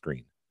seen on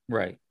screen.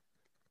 Right.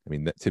 I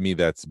mean, to me,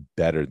 that's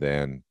better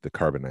than the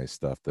carbonized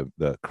stuff,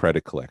 the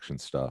credit collection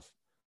stuff.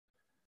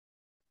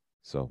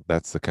 So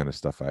that's the kind of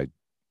stuff I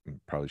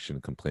probably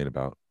shouldn't complain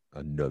about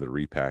another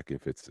repack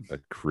if it's a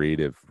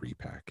creative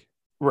repack.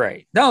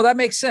 Right. No, that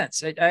makes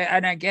sense.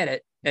 I get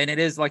it. And it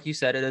is, like you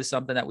said, it is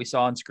something that we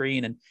saw on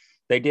screen, and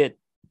they did,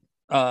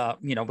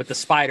 with the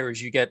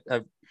spiders, you get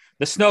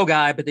the snow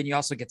guy, but then you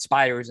also get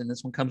spiders. And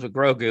this one comes with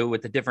Grogu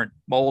with a different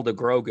mold of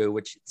Grogu,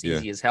 which it's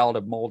easy as hell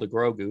to mold a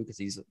Grogu because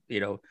he's,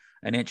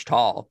 an inch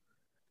tall.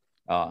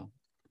 But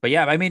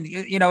yeah, I mean,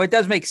 it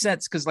does make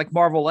sense because like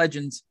Marvel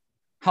Legends,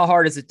 how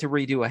hard is it to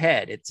redo a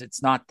head?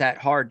 It's not that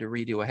hard to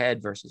redo a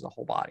head versus a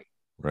whole body.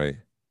 Right.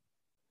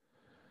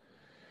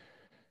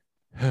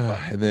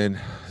 And then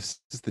this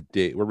is the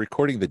day we're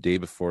recording the day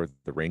before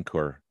the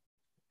Rancor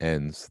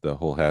ends the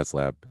whole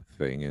HasLab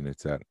thing, and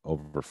it's at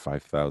over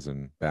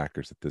 5,000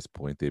 backers at this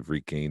point. They've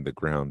regained the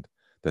ground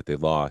that they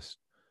lost.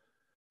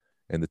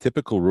 And the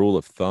typical rule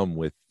of thumb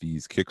with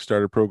these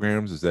Kickstarter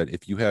programs is that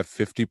if you have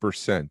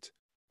 50%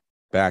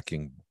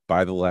 backing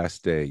by the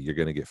last day, you're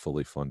going to get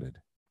fully funded.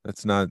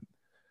 That's not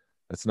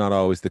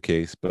always the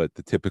case, but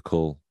the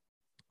typical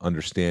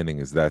understanding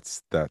is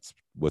that's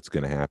what's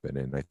going to happen.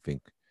 And I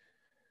think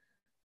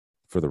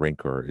for the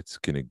Rancor, it's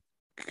going to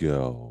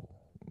go.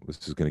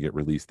 This is going to get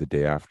released the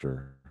day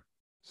after.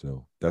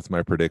 So that's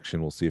my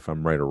prediction. We'll see if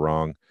I'm right or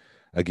wrong.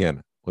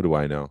 Again, what do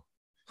I know?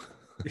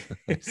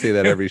 I say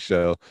that every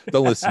show.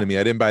 Don't listen to me.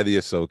 I didn't buy the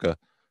Ahsoka.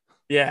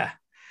 Yeah.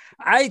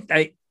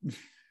 I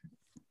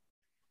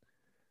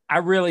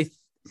really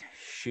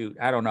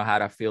I don't know how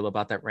to feel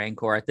about that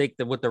Rancor. I think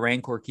that with the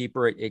Rancor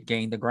Keeper, it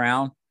gained the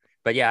ground.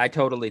 But yeah, I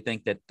totally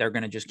think that they're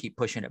going to just keep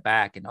pushing it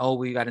back. And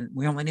we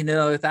only need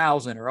another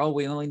 1,000, or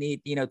we only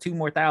need 2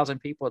 more 1,000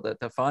 people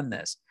to fund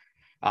this.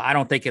 I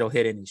don't think it'll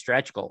hit any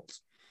stretch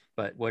goals.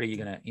 But what are you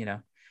gonna Yeah,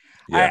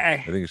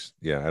 I think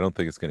I don't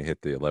think it's going to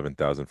hit the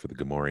 11,000 for the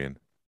Gamorrean.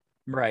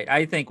 Right.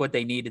 I think what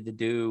they needed to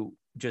do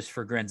just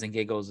for grins and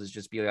giggles is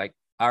just be like,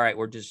 all right,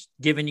 we're just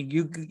giving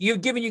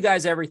you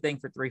guys everything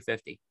for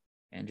 $350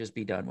 and just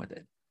be done with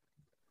it.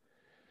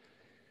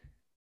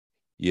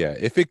 Yeah,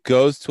 if it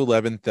goes to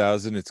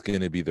 11,000, it's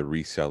going to be the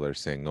reseller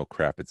saying, "Oh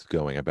crap, it's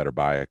going. I better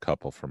buy a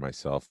couple for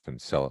myself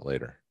and sell it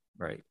later."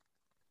 Right.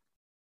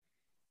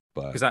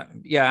 But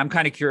I'm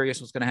kind of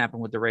curious what's going to happen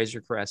with the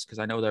Razor Crest, because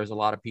I know there's a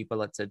lot of people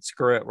that said,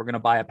 "Screw it, we're going to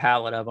buy a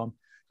pallet of them,"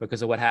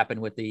 because of what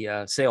happened with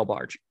the sail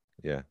barge.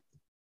 yeah,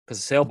 because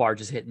the sail barge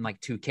is hitting like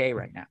 2K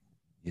right now.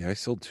 yeah, I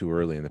sold too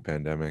early in the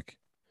pandemic.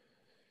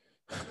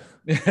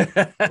 Dude,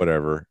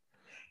 Whatever.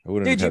 I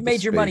wouldn't have you had the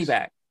made your money space.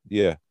 back.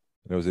 Yeah,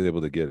 I was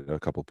able to get a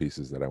couple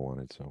pieces that I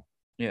wanted. So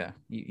Yeah,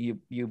 you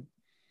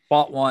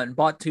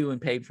bought two,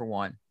 and paid for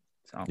one.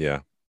 So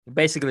yeah,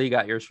 basically, you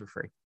got yours for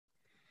free.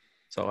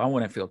 So I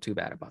wouldn't feel too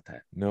bad about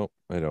that. nope,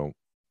 I don't.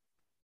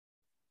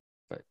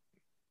 But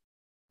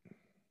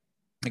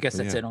I guess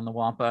that's Yeah. it on the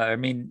Wampa. I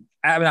mean,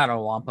 I'm not on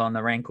Wampa, on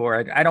the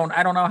Rancor. I don't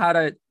know how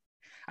to.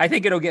 I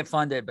think it'll get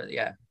funded, but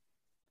yeah,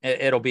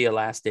 it'll be a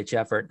last ditch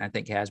effort. And I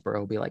think Hasbro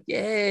will be like,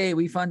 "Yay,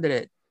 we funded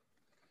it."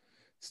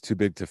 It's too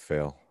big to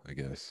fail, I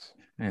guess.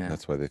 Yeah,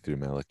 That's why they threw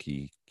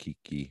Malachi,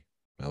 the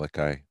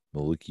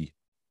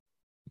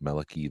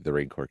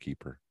Rancor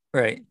Keeper.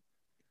 right.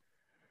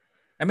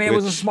 I mean, it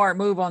was a Which, smart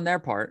move on their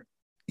part.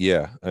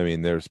 yeah, I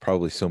mean, there's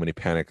probably so many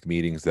panicked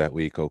meetings that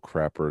week. Oh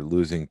crap, we're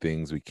losing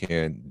things. We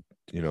can't,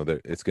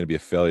 it's going to be a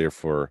failure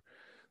for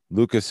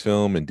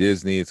Lucasfilm and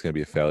Disney. It's going to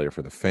be a failure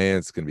for the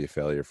fans. It's going to be a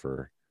failure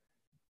for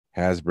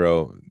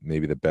Hasbro.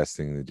 Maybe the best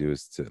thing to do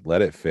is to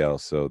let it fail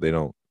so they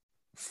don't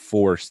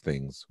force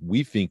things.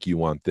 We think you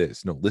want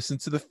this. No, listen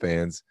to the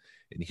fans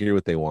and hear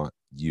what they want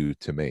you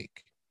to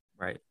make.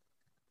 Right.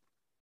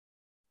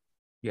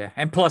 Yeah,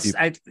 and plus,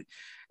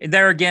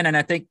 there again, and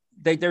I think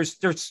there's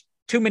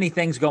too many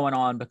things going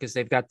on, because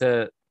they've got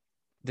the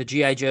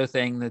GI Joe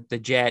thing, the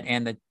Jet,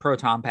 and the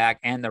Proton Pack,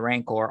 and the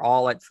Rancor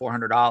all at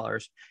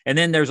 $400, and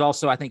then there's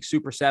also, I think,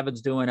 Super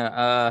Seven's doing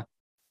the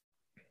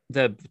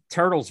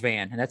Turtles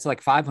van, and that's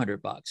like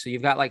 $500. So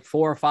you've got like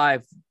 4 or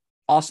 5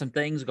 awesome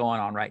things going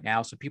on right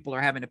now. So people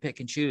are having to pick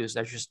and choose.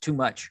 There's just too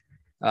much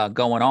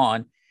going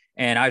on.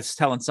 And I was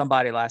telling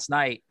somebody last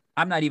night,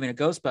 I'm not even a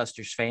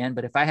Ghostbusters fan,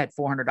 but if I had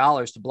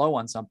 $400 to blow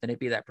on something, it'd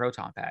be that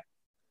Proton Pack.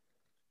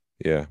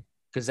 Yeah.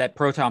 Because that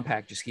Proton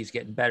Pack just keeps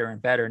getting better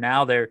and better.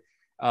 Now they're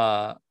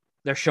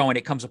showing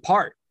it comes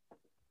apart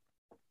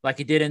like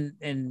it did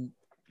in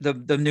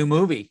the new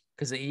movie.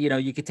 Because,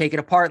 you could take it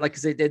apart, like,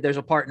 because there's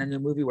a part in a new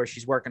movie where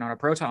she's working on a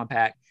Proton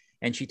Pack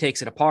and she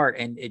takes it apart,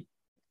 and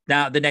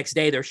now the next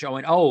day they're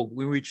showing, oh,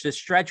 we reached this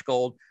stretch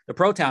goal, the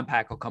Proton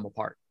Pack will come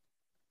apart.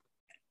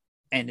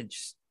 And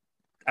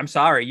I'm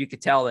sorry, you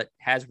could tell that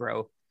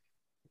Hasbro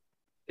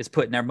is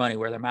putting their money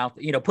where their mouth,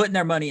 putting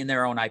their money in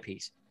their own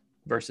IPs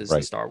versus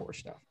the Star Wars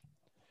stuff.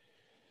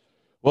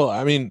 Well,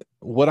 I mean,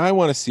 what I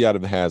want to see out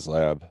of the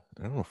HasLab,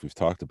 I don't know if we've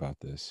talked about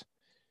this.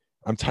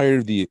 I'm tired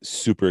of the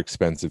super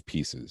expensive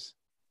pieces.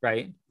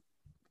 Right.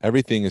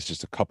 Everything is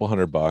just a couple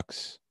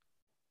 $100,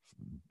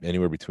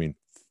 anywhere between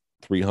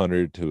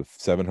 $300 to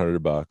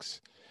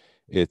 $700.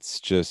 It's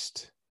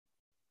just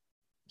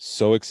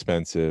so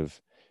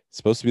expensive. It's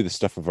supposed to be the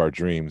stuff of our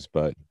dreams,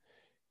 but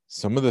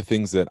some of the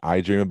things that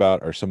I dream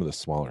about are some of the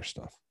smaller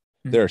stuff.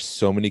 Mm-hmm. There are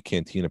so many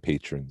Cantina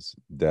patrons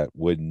that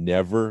would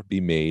never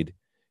be made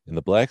in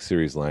the Black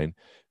Series line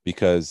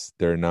because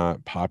they're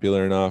not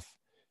popular enough.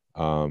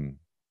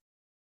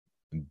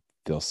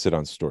 They'll sit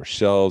on store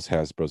shelves.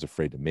 Hasbro's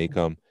afraid to make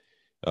them.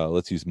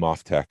 Let's use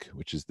Moff Tech,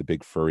 which is the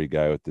big furry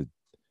guy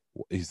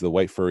he's the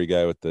white furry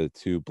guy with the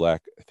 2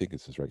 black, I think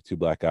this is right, 2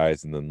 black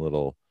eyes and then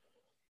little,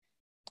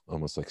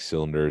 almost like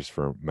cylinders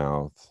for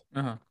mouth.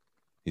 Uh-huh.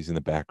 He's in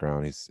the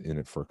background. He's in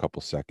it for a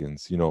couple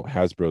seconds.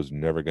 Hasbro's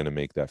never going to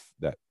make that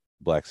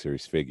Black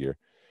Series figure.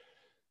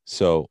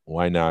 So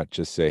why not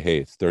just say, hey,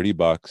 it's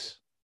 $30.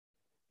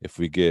 If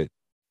we get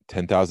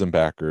 10,000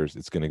 backers,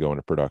 it's going to go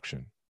into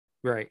production.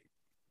 Right.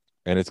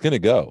 And it's going to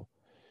go.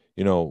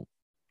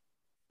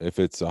 If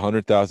it's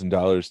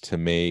 $100,000 to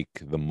make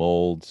the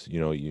molds,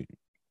 you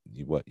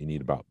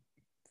need about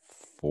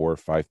 4,000 or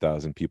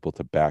 5,000 people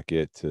to back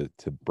it to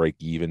break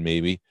even,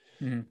 maybe.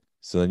 Mm-hmm.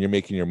 So then you're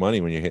making your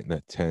money when you're hitting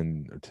that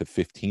 10 to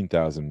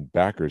 15,000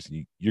 backers.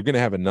 You're going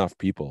to have enough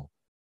people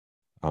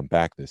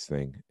back this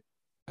thing,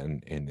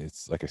 and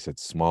it's, like I said,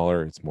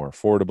 smaller. It's more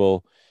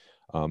affordable,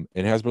 and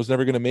Hasbro's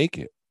never going to make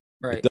it.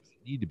 Right. It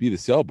doesn't need to be the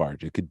sail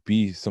barge. It could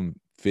be some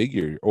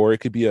figure, or it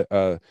could be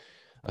a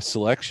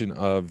selection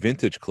of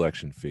vintage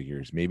collection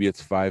figures. Maybe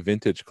it's 5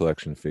 vintage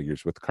collection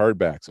figures with card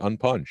backs,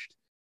 unpunched.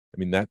 I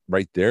mean, that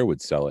right there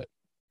would sell it.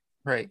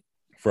 Right.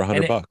 For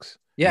 $100.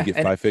 Yeah. You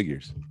get 5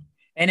 figures.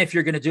 And if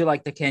you're going to do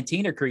like the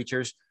Cantina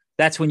creatures,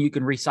 that's when you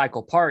can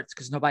recycle parts,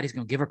 because nobody's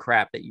going to give a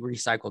crap that you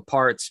recycled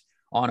parts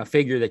on a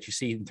figure that you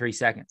see in 3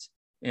 seconds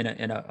in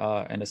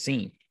a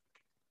scene.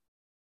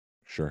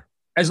 Sure.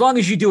 As long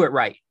as you do it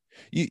right.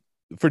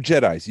 For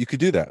Jedis, you could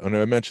do that. And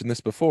I mentioned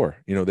this before.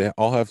 They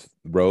all have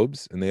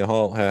robes, and they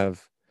all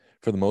have,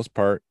 for the most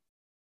part,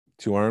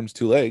 2 arms,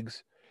 2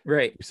 legs.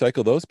 Right.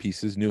 Recycle those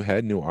pieces, new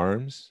head, new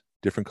arms,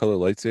 different color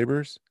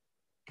lightsabers.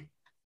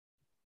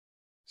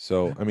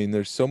 So, I mean,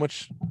 there's so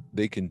much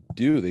they can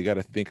do. They got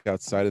to think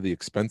outside of the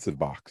expensive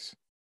box.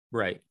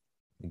 Right.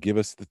 And give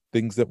us the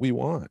things that we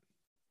want.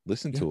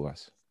 Listen to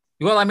us.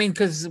 Well, I mean,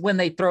 because when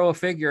they throw a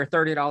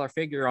 $30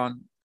 figure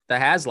on the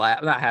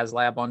not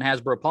HasLab, on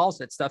Hasbro Pulse,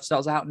 that stuff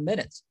sells out in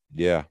minutes.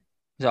 Yeah.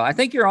 So I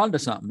think you're onto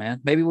something, man.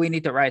 Maybe we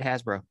need to write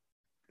Hasbro.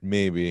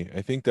 Maybe.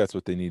 I think that's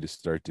what they need to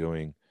start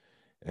doing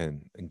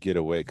and get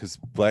away, because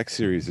Black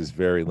Series is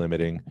very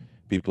limiting.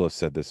 People have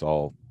said this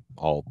all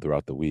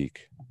throughout the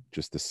week,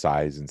 just the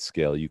size and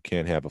scale. You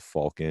can't have a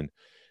Falcon.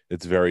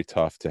 It's very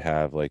tough to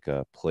have like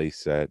a play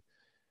set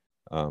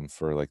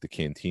for like the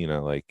Cantina,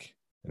 like,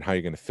 and how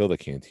you're going to fill the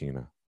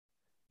Cantina.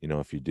 You know,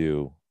 if you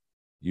do,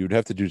 you'd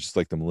have to do just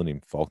like the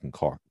Millennium Falcon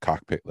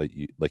cockpit, like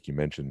you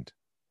mentioned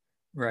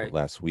right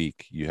last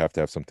week. You have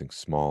to have something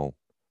small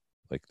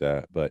like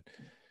that. But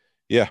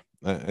yeah,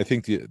 I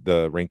think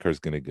the Rancor is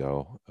going to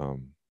go.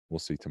 We'll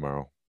see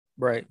tomorrow.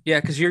 Right. Yeah,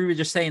 because you were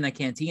just saying the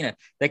Cantina.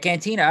 The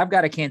Cantina, I've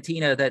got a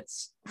Cantina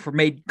that's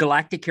made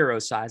Galactic Hero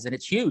size, and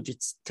it's huge.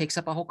 It takes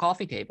up a whole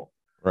coffee table.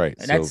 Right.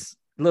 And so that's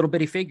little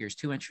bitty figures,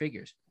 2-inch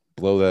figures.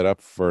 Blow that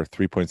up for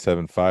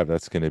 3.75.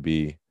 That's going to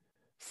be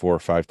 4 or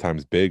 5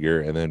 times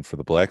bigger. And then for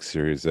the Black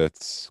Series,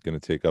 that's going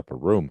to take up a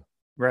room.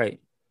 Right.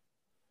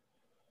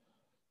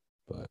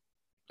 But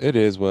it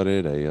is what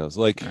it is.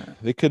 Like,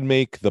 they could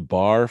make the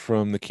bar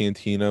from the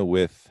Cantina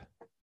with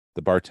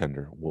the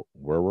bartender.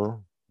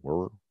 Woolwer.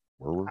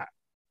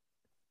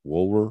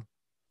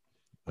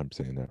 I'm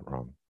saying that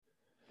wrong.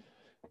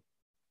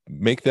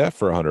 Make that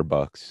for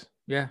 $100.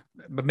 Yeah,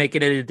 but make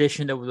it an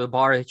addition to the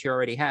bar that you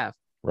already have.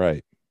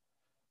 Right.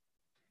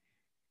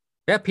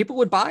 Yeah, people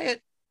would buy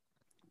it.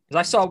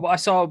 I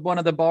saw one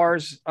of the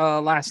bars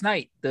last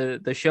night,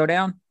 the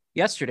showdown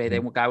yesterday.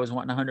 The guy was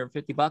wanting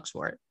 $150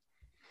 for it.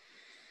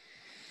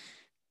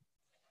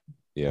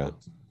 Yeah.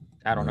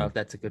 I don't know if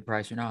that's a good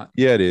price or not.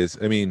 Yeah, it is.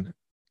 I mean,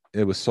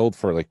 it was sold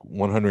for like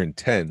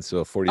 $110, so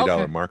a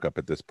 $40 markup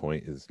at this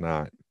point is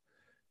not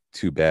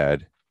too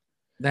bad.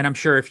 Then I'm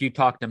sure if you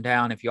talked him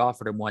down, if you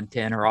offered him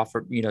 110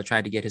 or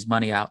tried to get his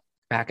money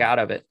back out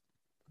of it,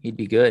 he'd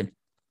be good.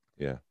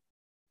 Yeah.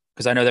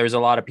 Because I know there was a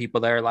lot of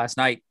people there last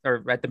night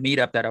or at the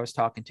meetup that I was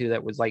talking to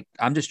that was like,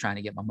 I'm just trying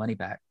to get my money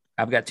back.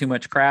 I've got too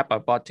much crap.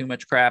 I've bought too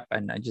much crap,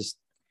 and I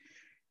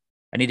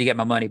need to get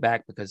my money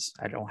back because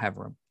I don't have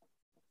room.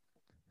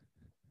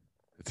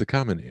 It's a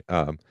common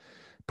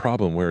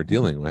problem we're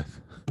dealing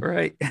with.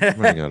 Right.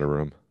 Running out of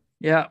room.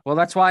 Yeah. Well,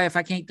 that's why if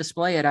I can't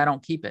display it, I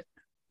don't keep it.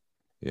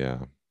 Yeah.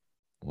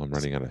 Well, I'm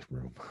running out of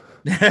room.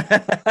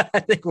 I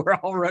think we're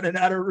all running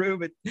out of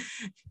room.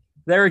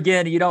 There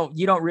again, you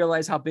don't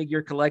realize how big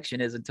your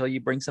collection is until you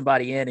bring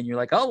somebody in and you're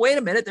like, oh, wait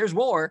a minute, there's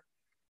more.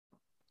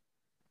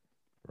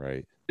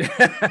 Right.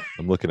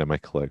 I'm looking at my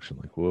collection.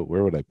 Like,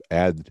 where would I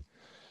add?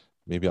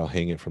 Maybe I'll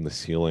hang it from the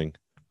ceiling.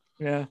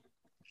 Yeah.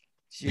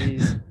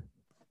 Jeez.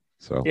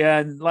 So yeah,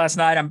 and last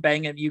night I'm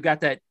banging. You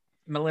got that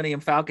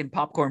Millennium Falcon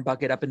popcorn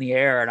bucket up in the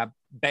air, and I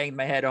banged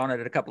my head on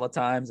it a couple of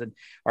times. And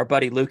our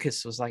buddy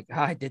Lucas was like,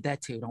 I did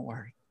that too. Don't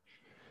worry.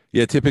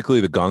 Yeah,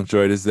 typically the Gonk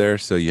Droid is there,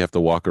 so you have to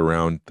walk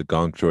around the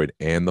Gonk Droid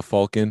and the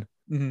Falcon.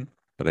 Mm-hmm.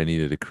 But I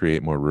needed to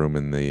create more room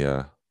in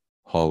the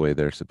hallway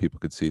there so people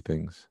could see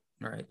things.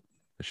 Right.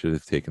 I should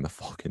have taken the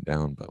Falcon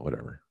down, but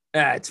whatever.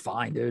 It's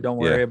fine, dude. Don't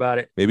worry about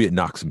it. Maybe it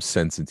knocked some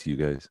sense into you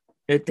guys.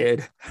 It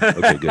did.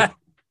 Okay, good.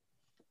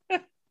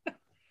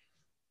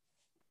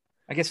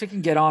 I guess we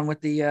can get on with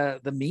the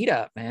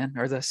meetup, man,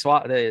 or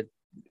the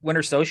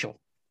winter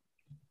social.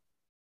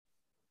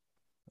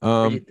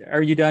 Are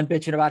you done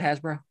bitching about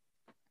Hasbro?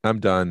 I'm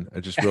done.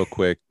 Just real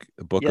quick,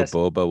 the Book Yes.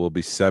 of Boba will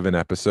be 7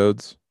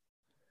 episodes.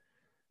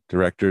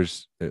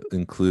 Directors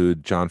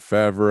include Jon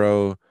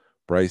Favreau,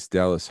 Bryce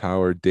Dallas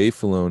Howard, Dave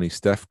Filoni,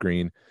 Steph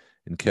Green,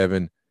 and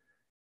Kevin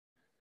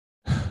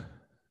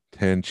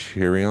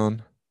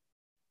Tancherion.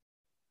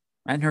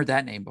 I hadn't heard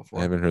that name before.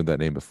 I haven't heard that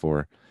name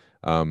before.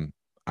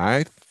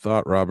 I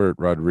thought Robert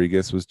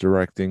Rodriguez was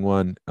directing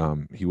one.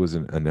 He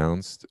wasn't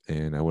announced,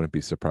 and I wouldn't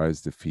be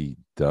surprised if he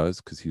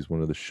does, because he's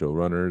one of the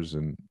showrunners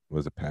and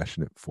was a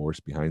passionate force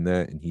behind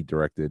that. And he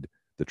directed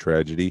The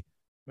Tragedy,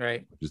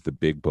 Right. which is the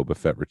big Boba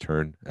Fett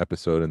return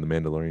episode in The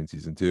Mandalorian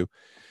season 2.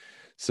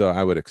 So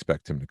I would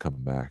expect him to come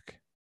back.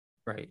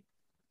 Right.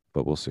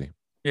 But we'll see.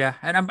 Yeah,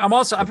 and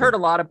I've heard a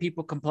lot of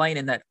people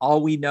complaining that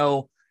all we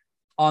know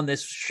on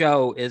this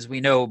show is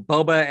we know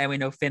Boba and we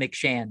know Fennec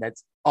Shand.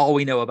 That's all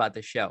we know about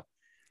the show.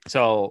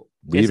 So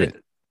Leave it.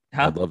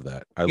 Huh? I love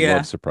that. I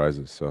love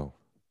surprises. So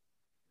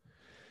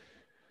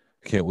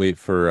I can't wait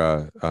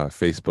for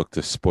Facebook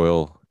to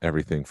spoil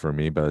everything for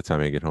me by the time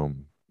I get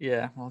home.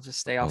 Yeah, we'll just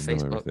stay off I'll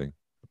know Facebook. everything.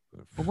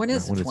 But when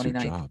is the When it's your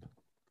 29th? job.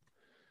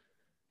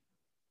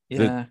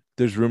 Yeah.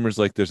 There's rumors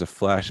like there's a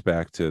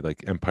flashback to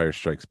like Empire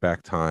Strikes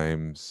Back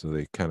times, so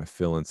they kind of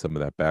fill in some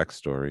of that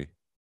backstory.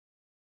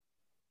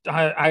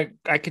 I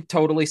could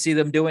totally see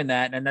them doing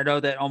that. And I know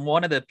that on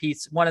one of the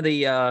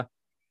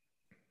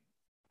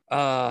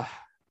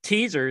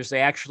teasers, they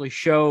actually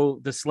show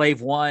the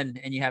Slave One,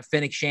 and you have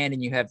Fennec Shand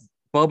and you have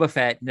Boba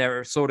Fett, and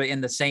they're sort of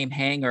in the same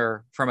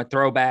hangar from a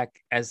throwback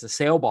as the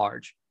sail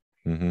barge.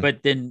 Mm-hmm.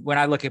 But then when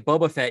I look at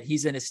Boba Fett,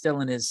 he's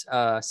still in his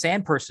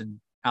sand person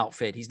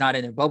outfit. He's not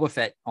in a Boba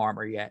Fett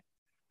armor yet.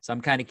 So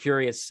I'm kind of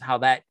curious how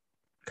that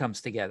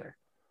comes together.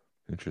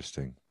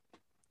 Interesting.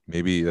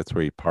 Maybe that's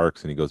where he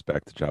parks and he goes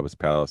back to Jabba's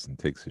palace and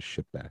takes his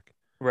ship back.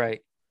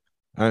 Right.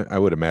 I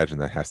would imagine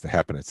that has to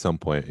happen at some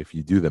point. If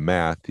you do the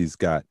math, he's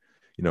got,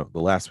 the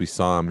last we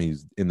saw him,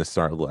 he's in the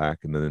Sarlacc,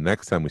 and then the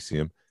next time we see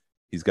him,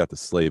 he's got the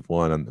Slave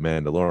One on the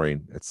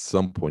Mandalorian. At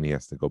some point, he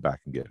has to go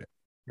back and get it.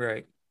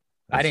 Right.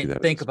 I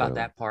didn't think about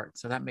that part,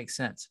 so that makes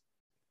sense.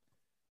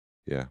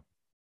 Yeah.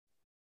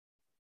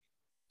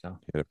 So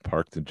he had it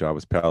parked in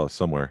Jabba's palace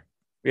somewhere.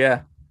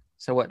 Yeah.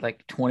 So what,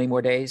 like 20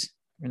 more days?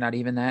 Or not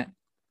even that?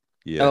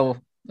 Yeah. Oh,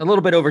 a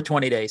little bit over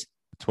 20 days.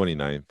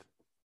 29th.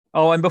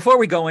 Oh, and before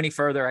we go any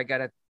further, I got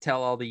to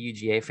tell all the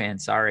UGA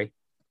fans, sorry.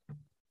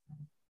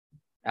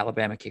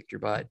 Alabama kicked your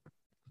butt.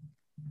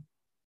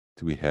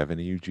 Do we have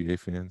any UGA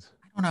fans?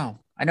 I don't know.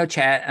 I know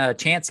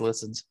Chance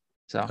listens.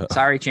 So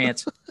sorry,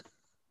 Chance.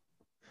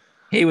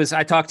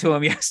 I talked to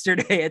him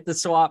yesterday at the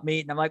swap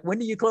meet, and I'm like, when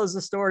do you close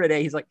the store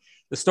today? He's like,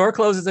 the store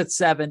closes at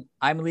 7.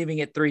 I'm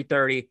leaving at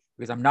 3:30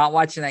 because I'm not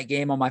watching that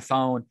game on my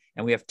phone.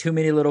 And we have too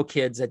many little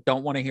kids that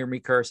don't want to hear me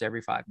curse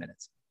every 5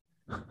 minutes.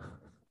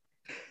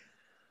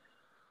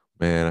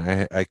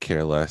 Man, I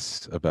care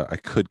less about, I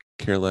could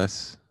care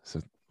less.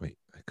 So wait,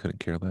 I couldn't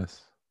care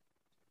less.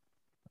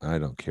 I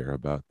don't care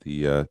about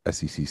the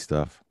SEC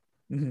stuff.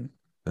 Mm-hmm.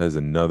 There's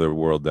another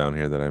world down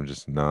here that I'm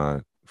just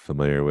not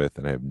familiar with,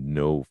 and I have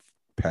no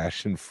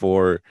passion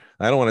for.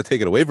 I don't want to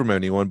take it away from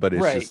anyone, but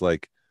it's just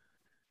like,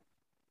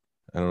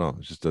 I don't know.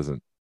 It just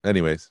doesn't.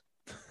 Anyways,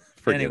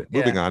 forget it.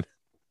 Moving on.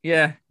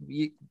 Yeah.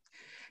 You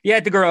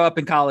had to grow up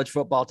in college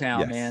football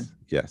town, man.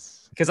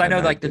 Yes. Because I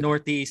know like the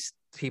Northeast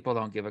people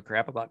don't give a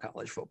crap about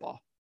college football.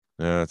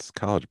 Yeah, it's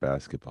college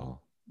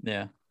basketball.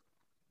 Yeah.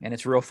 And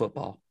it's real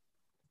football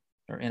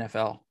or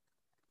NFL.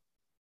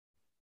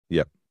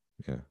 Yep.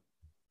 Yeah.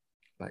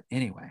 But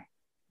anyway,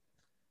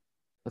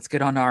 let's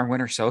get on to our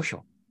winter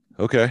social.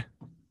 Okay.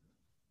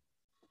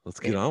 Let's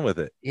get on with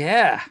it.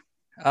 Yeah.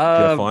 Did you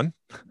have fun?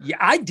 Yeah,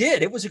 I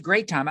did. It was a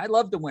great time. I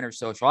love the winter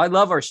social. I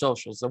love our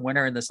socials, the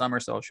winter and the summer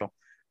social.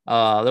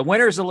 The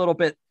winter is a little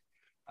bit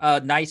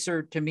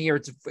nicer to me, or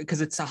it's because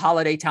it's a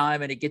holiday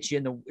time and it gets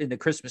you in the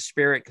Christmas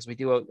spirit, because we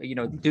do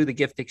do the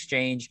gift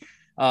exchange.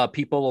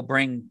 People will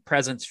bring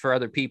presents for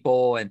other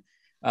people, and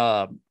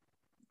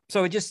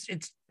so it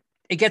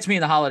gets me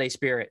in the holiday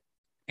spirit.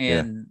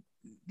 And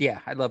yeah,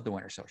 I love the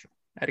winter social.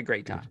 I had a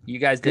great time. You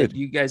guys did. Good.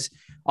 You guys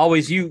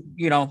always,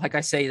 like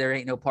I say, there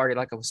ain't no party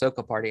like a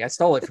Ahsoka party. I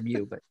stole it from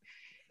you, but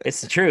it's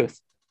the truth.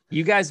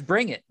 You guys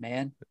bring it,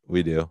 man.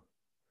 We do.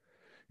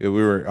 Yeah,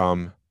 we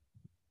were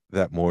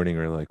that morning.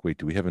 We were like, wait,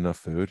 do we have enough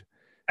food?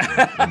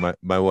 And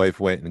my wife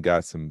went and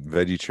got some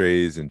veggie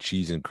trays and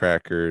cheese and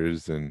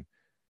crackers, and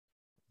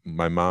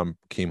my mom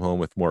came home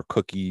with more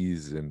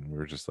cookies, and we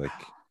were just like,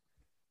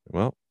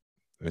 well,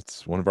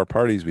 it's one of our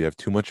parties. We have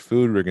too much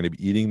food. We're going to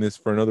be eating this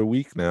for another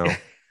week now.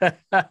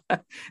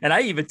 And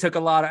I even took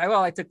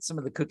I took some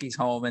of the cookies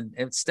home, and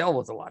it still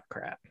was a lot of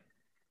crap.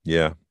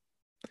 Yeah.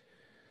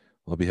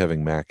 I'll be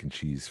having mac and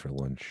cheese for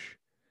lunch.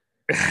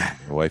 My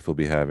wife will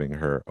be having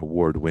her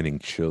award-winning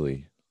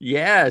chili.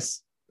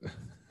 Yes.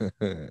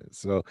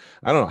 So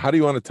I don't know. How do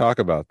you want to talk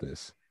about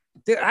this?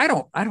 Dude, I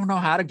don't know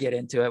how to get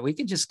into it. We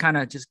can just kind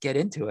of just get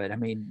into it. I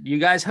mean, you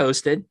guys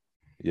hosted.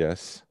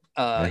 Yes.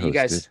 You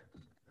guys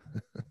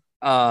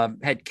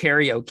had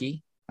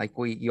karaoke like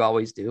you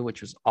always do,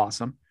 which was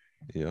awesome.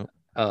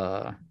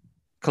 Yeah.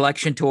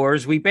 Collection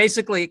tours. We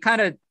basically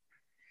kind of,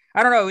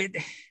 I don't know.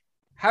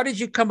 How did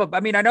you come up? I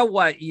mean, I know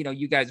what,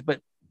 you guys,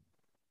 but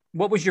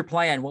what was your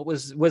plan?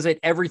 Was it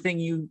everything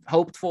you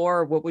hoped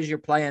for? What was your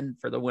plan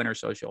for the winter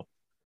social?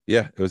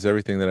 Yeah, it was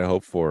everything that I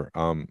hoped for.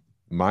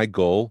 My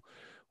goal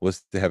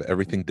was to have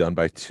everything done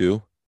by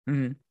 2,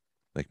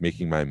 like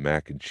making my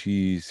mac and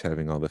cheese,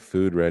 having all the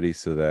food ready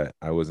so that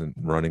I wasn't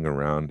running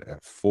around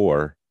at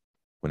 4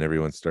 when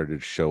everyone started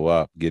to show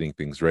up, getting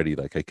things ready,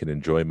 like I could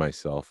enjoy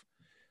myself.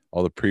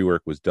 All the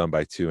pre-work was done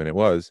by 2, and it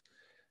was.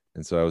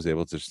 And so I was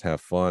able to just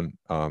have fun.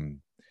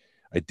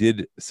 I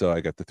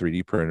got the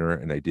 3D printer,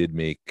 and I did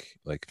make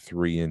like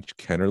 3-inch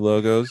Kenner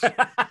logos.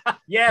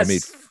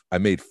 Yes. I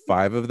made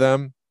 5 of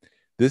them.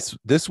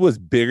 This was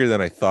bigger than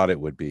I thought it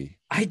would be.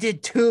 I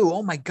did too.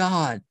 Oh my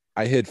God.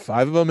 I hid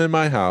 5 of them in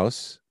my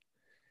house.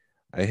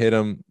 I hid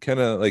them kind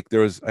of like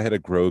I had a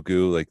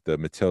Grogu, like the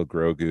Mattel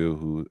Grogu,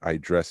 who I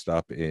dressed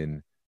up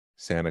in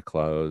Santa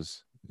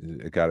Claus.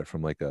 I got it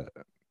from I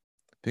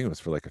think it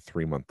was for like a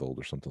 3-month-old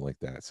or something like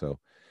that. So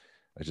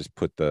I just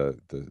put the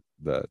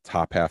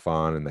top half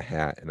on and the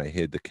hat, and I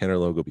hid the Kenner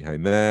logo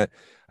behind that.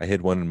 I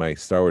hid one in my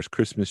Star Wars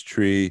Christmas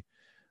tree.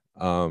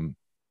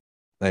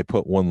 I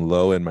put one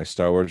low in my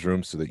Star Wars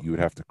room so that you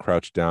would have to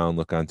crouch down,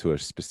 look onto a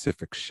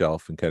specific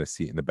shelf, and kind of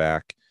see it in the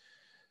back.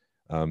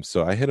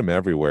 So I hid them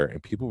everywhere,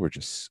 and people were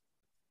just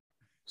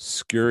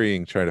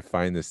scurrying trying to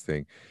find this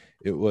thing.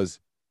 It was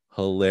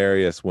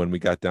hilarious when we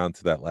got down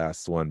to that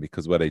last one,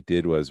 because what I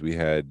did was we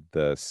had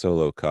the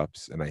Solo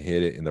cups, and I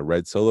hid it in the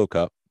red Solo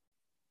cup.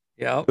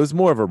 Yeah, it was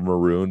more of a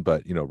maroon,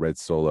 but red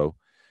Solo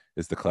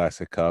is the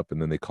classic cup,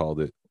 and then they called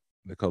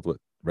what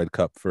red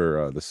cup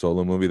for the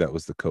Solo movie. That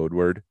was the code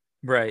word,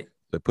 right?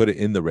 I put it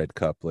in the red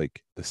cup,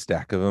 like the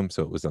stack of them,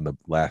 so it was on the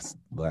last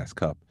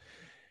cup.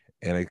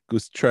 And I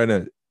was trying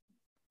to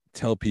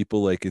tell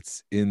people like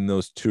it's in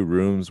those two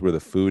rooms where the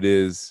food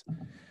is.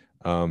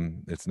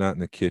 It's not in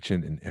the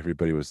kitchen, and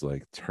everybody was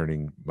like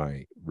turning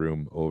my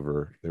room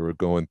over. They were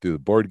going through the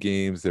board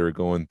games, they were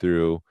going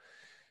through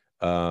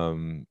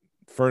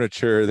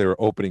furniture, they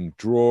were opening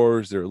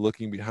drawers, they were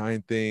looking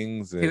behind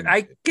things. And dude,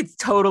 I could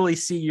totally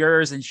see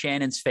yours and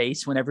Shannon's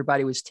face when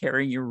everybody was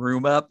tearing your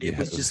room up. It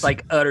was just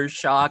like utter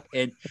shock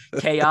and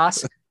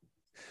chaos.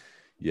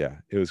 Yeah,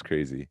 it was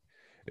crazy.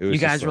 It was you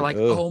guys were like,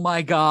 oh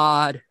my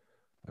God.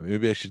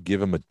 Maybe I should give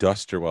them a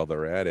duster while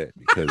they're at it,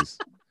 because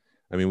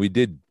I mean, we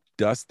did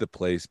dust the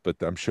place, but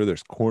I'm sure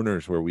there's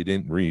corners where we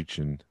didn't reach.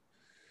 And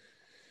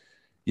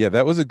yeah,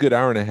 that was a good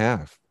hour and a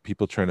half,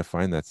 people trying to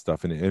find that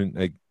stuff.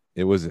 And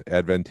it was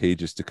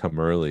advantageous to come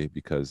early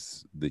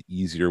because the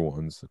easier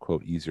ones, the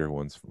quote easier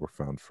ones, were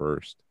found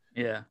first.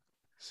 Yeah.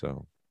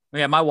 So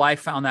yeah, my wife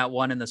found that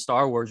one in the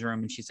Star Wars room,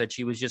 and she said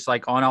she was just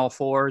like on all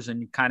fours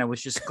and kind of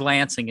was just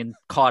glancing and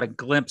caught a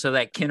glimpse of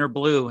that Kenner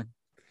blue and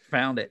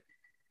found it.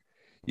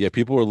 Yeah,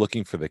 people were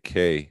looking for the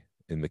K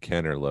in the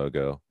Kenner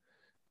logo.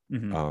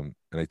 Mm-hmm.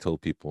 And I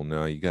told people,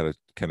 no, you got to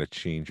kind of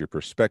change your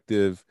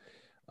perspective.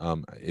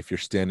 If you're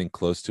standing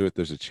close to it,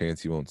 there's a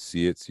chance you won't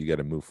see it. So you got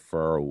to move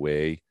far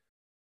away,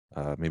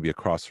 maybe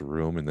across the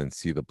room, and then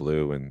see the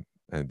blue.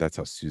 And that's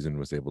how Susan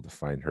was able to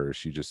find her.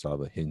 She just saw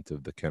the hint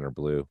of the Kenner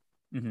blue.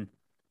 Mm-hmm.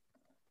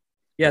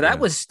 Yeah,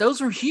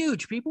 those were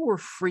huge. People were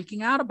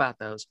freaking out about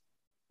those.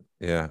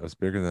 Yeah, it was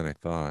bigger than I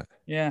thought.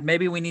 Yeah,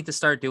 maybe we need to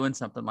start doing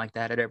something like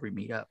that at every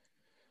meetup.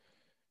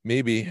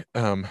 Maybe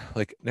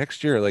like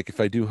next year, like if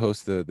I do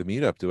host the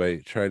meetup, do I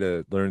try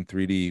to learn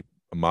 3D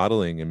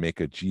modeling and make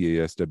a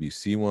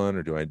GASWC one,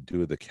 or do I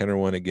do the Kenner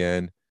one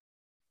again?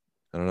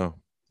 I don't know.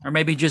 Or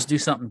maybe just do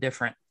something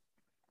different.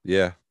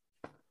 Yeah.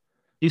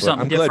 Do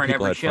something different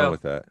every show. Fun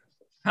with that.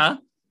 Huh?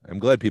 I'm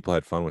glad people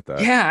had fun with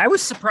that. Yeah, I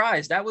was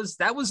surprised. That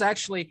was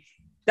actually,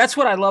 that's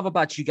what I love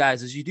about you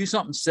guys, is you do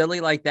something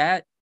silly like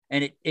that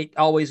and it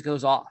always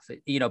goes off.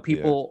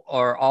 People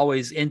are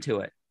always into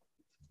it.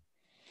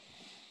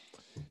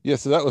 Yeah,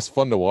 so that was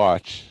fun to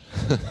watch.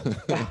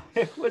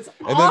 It was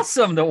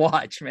awesome to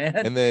watch, man.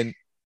 And then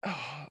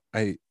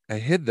I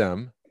hid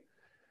them.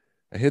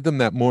 I hid them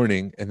that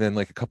morning, and then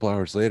like a couple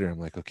hours later, I'm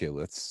like, okay,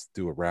 let's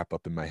do a wrap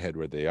up in my head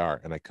where they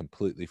are, and I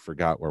completely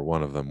forgot where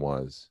one of them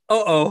was.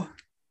 Uh-oh.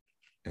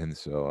 And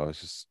so I was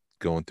just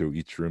going through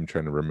each room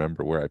trying to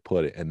remember where I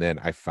put it, and then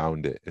I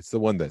found it. It's the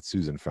one that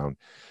Susan found.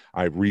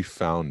 I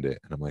refound it,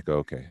 and I'm like,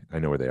 okay, I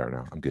know where they are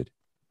now. I'm good.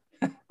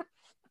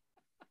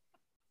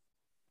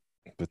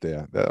 But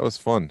yeah, that was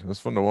fun. It was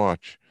fun to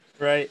watch.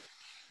 Right.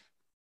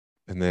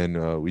 And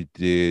then we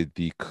did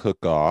the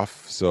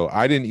cook-off. So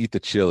I didn't eat the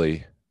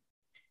chili.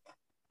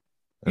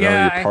 I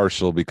know you're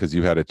partial because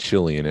you had a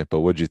chili in it,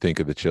 but what'd you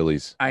think of the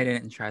chilies? I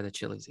didn't try the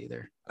chilies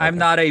either. Okay. I'm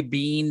not a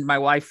bean. My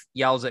wife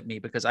yells at me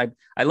because I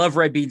love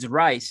red beans and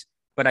rice,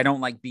 but I don't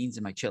like beans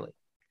in my chili.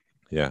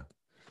 Yeah.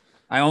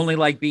 I only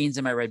like beans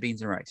in my red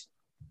beans and rice,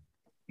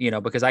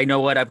 because I know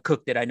what I've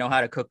cooked it. I know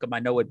how to cook them. I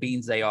know what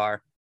beans they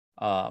are.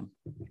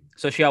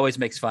 So she always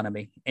makes fun of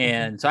me.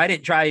 And so I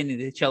didn't try any of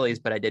the chilies,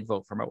 but I did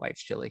vote for my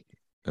wife's chili.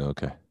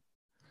 Okay.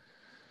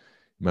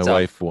 My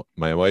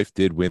wife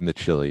did win the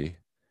chili.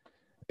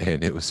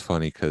 And it was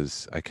funny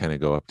because I kind of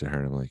go up to her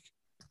and I'm like,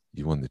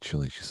 you won the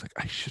chili. She's like,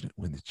 I shouldn't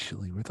win the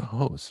chili. We're the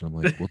host. And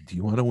I'm like, well, do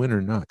you want to win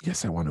or not?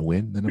 Yes, I want to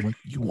win. Then I'm like,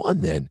 you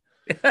won then.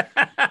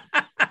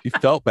 She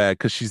felt bad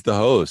because she's the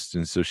host.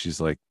 And so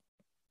she's like,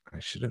 I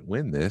shouldn't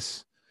win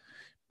this.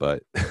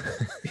 But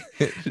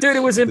dude,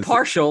 it was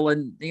impartial.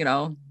 And,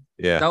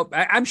 yeah, so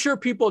I'm sure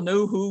people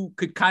knew who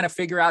could kind of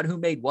figure out who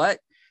made what,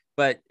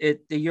 but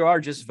you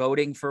are just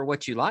voting for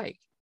what you like.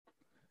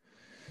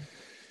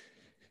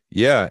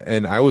 Yeah,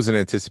 and I wasn't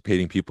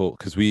anticipating people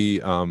because we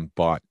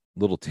bought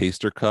little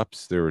taster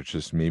cups. There were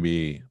just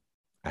maybe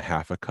a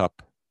half a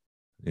cup,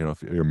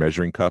 if you're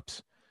measuring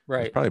cups,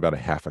 right? Probably about a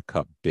half a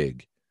cup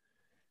big.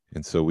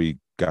 And so we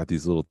got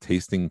these little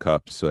tasting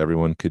cups so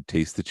everyone could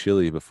taste the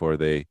chili before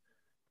they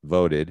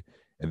voted.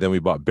 And then we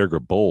bought bigger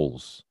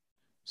bowls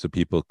so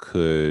people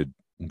could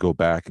go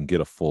back and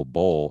get a full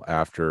bowl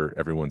after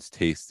everyone's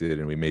tasted.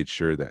 And we made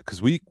sure that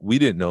because we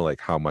didn't know like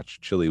how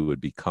much chili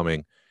would be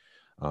coming.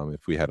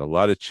 If we had a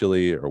lot of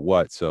chili or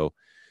what. So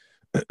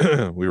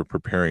we were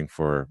preparing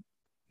for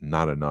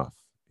not enough,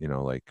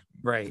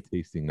 right. The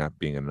tasting not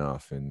being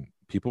enough. And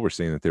people were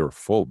saying that they were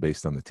full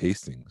based on the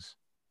tastings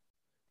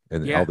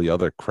and all the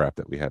other crap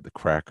that we had, the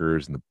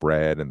crackers and the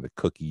bread and the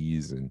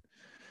cookies. And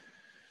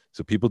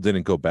so people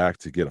didn't go back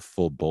to get a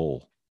full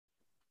bowl.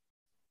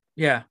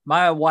 Yeah.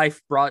 My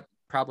wife brought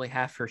probably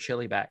half her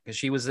chili back because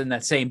she was in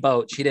that same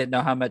boat. She didn't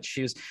know how much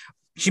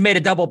she made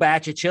a double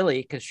batch of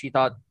chili because she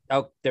thought,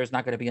 there's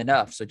not going to be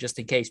enough. So just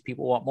in case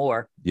people want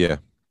more. Yeah.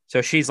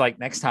 So she's like,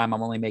 next time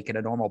I'm only making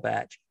a normal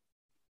batch.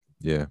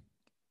 Yeah.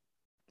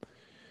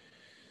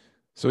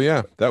 So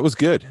yeah, that was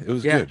good. It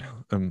was good.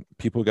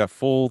 People got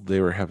full.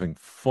 They were having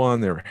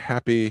fun. They were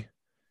happy,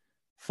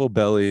 full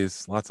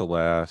bellies, lots of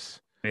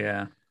laughs.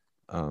 Yeah.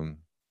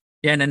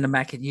 Yeah, and then the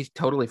mac and you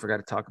totally forgot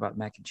to talk about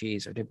mac and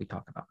cheese, or did we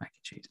talk about mac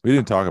and cheese? We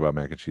didn't talk about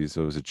mac and cheese,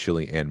 so it was a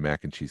chili and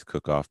mac and cheese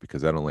cook-off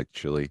because I don't like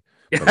chili,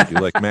 but I do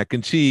like mac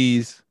and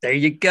cheese. There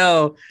you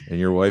go. And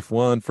your wife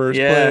won first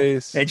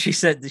place. And she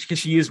said, because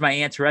she used my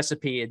aunt's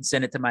recipe and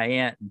sent it to my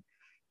aunt, and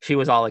she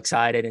was all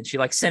excited, and she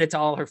like sent it to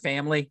all her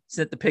family,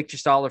 sent the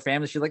pictures to all her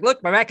family. She's like,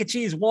 look, my mac and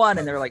cheese won.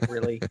 And they're like,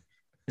 really?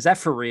 Is that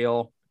for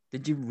real?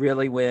 Did you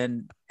really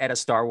win at a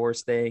Star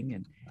Wars thing?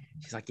 And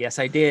she's like, yes,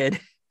 I did.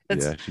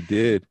 Yeah, she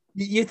did.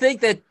 You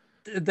think that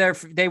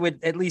they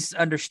would at least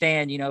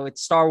understand,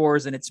 it's Star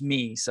Wars and it's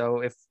me.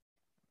 So if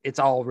it's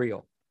all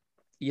real,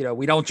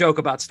 we don't joke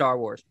about Star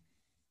Wars.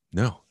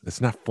 No,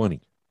 it's not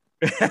funny.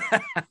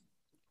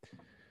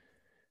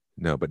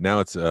 No, but now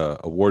it's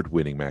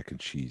award-winning mac and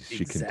cheese.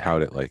 She can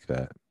tout it like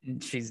that.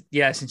 And she's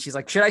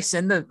like, should I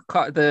send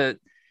the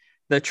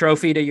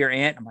trophy to your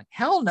aunt? I'm like,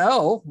 hell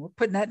no, we're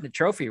putting that in the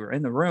trophy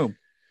in the room.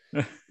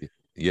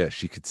 Yeah,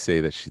 she could say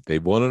that they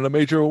won a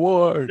major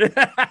award.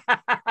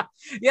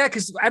 Yeah,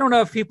 because I don't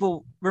know if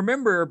people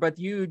remember, but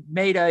you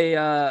made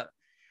a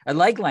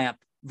leg lamp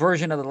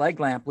version of the leg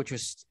lamp, which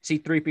was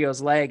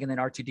C-3PO's leg and then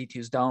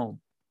R2-D2's dome.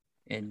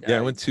 And yeah,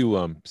 I went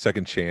to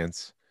Second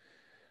Chance,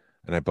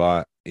 and I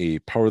bought a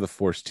Power of the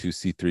Force 2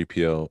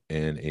 C-3PO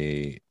and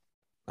a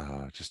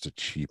just a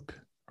cheap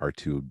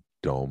R2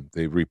 dome.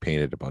 They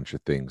repainted a bunch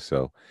of things,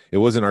 so it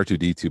wasn't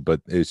R2-D2,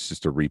 but it's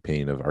just a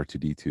repaint of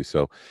R2-D2.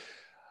 So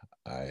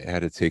I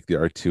had to take the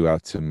R2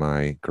 out to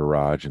my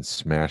garage and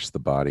smash the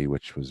body,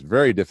 which was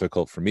very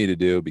difficult for me to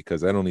do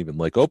because I don't even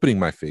like opening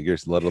my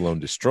figures, let alone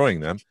destroying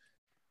them.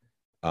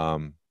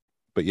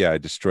 But yeah, I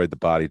destroyed the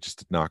body just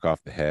to knock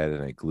off the head,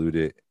 and I glued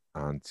it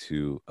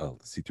onto a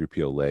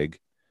C-3PO leg.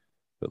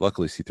 But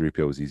luckily,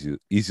 C-3PO was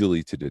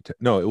easily to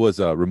detect. No, it was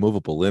a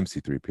removable limb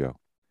C-3PO,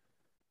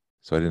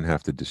 so I didn't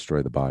have to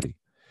destroy the body.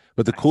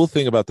 But the cool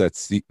thing about that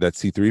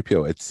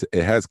C-3PO,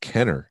 it has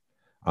Kenner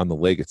on the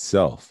leg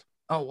itself.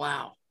 Oh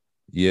wow!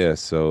 Yeah,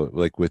 so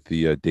like with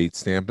the date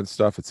stamp and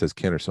stuff, it says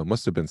Kenner. So it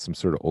must have been some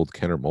sort of old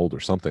Kenner mold or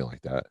something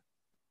like that.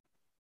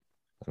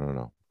 I don't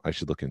know. I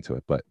should look into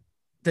it. But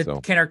did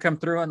Kenner come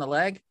through on the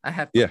leg?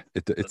 Yeah,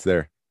 it's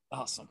there.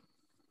 Awesome.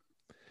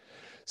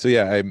 So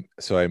yeah,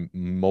 I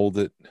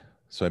molded.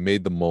 So I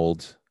made the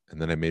mold, and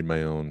then I made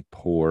my own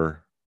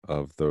pour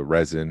of the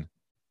resin.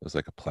 It was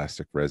like a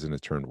plastic resin.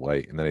 It turned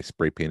white, and then I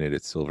spray painted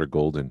it silver,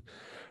 gold, and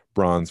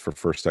bronze for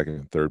first, second,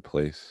 and third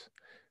place.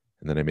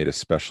 And then I made a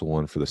special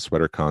one for the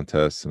sweater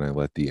contest, and I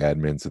let the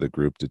admins of the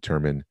group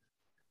determine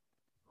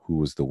who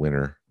was the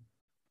winner.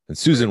 And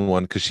Susan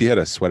won because she had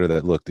a sweater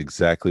that looked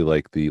exactly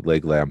like the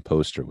leg lamp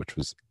poster, which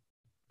was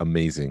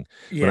amazing.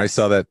 Yes. When I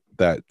saw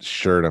that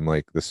shirt, I'm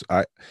like, this.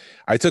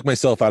 I took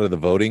myself out of the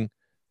voting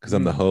because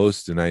I'm the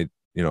host, and I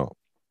don't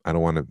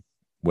want to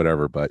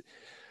whatever. But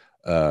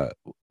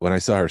when I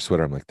saw her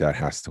sweater, I'm like, that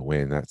has to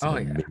win. That's an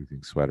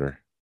amazing sweater.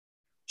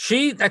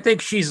 I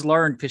think she's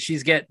learned because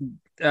she's getting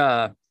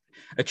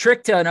a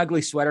trick to an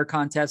ugly sweater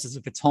contest is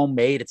if it's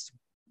homemade,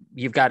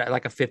 you've got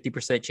like a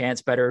 50%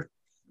 chance better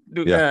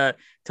to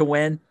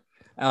win.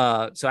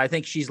 So I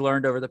think she's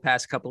learned over the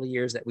past couple of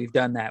years that we've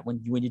done that.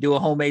 When you do a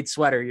homemade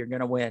sweater, you're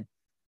going to win.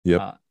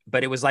 Yep.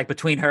 But it was like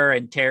between her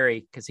and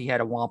Terry, because he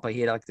had a Wampa.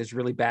 He had like this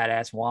really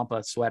badass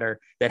Wampa sweater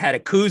that had a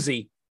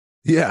koozie.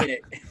 Yeah. In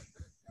it.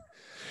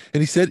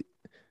 And he said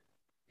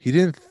he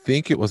didn't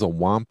think it was a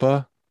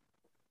Wampa.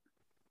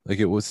 Like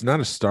it was not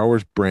a Star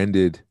Wars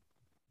branded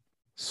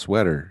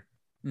sweater.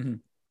 Mm-hmm.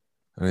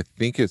 And I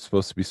think it's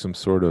supposed to be some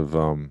sort of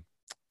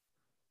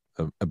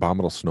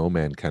abominable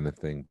snowman kind of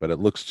thing, but it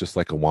looks just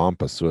like a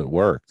Wampa, so it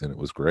worked and it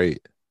was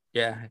great.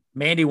 Yeah,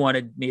 Mandy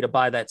wanted me to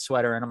buy that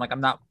sweater, and I'm like,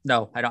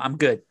 I'm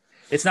good.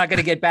 It's not going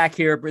to get back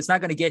here, but it's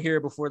not going to get here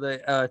before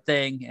the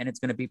thing, and it's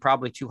going to be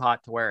probably too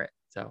hot to wear it.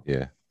 So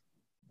yeah,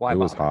 why? It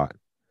was hot.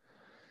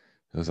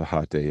 It was a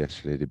hot day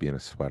yesterday to be in a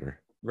sweater.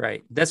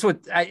 Right. That's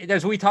what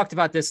we talked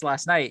about this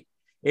last night.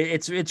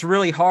 It's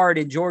really hard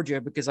in Georgia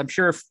because I'm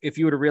sure if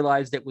you would have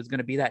realized it was going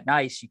to be that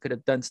nice, you could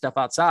have done stuff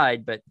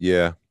outside, but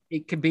yeah,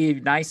 it could be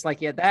nice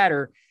like you had that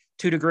or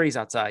 2 degrees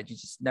outside. You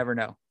just never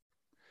know.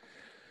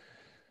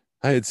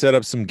 I had set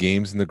up some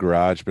games in the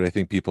garage, but I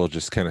think people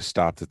just kind of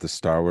stopped at the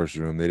Star Wars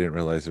room. They didn't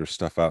realize there was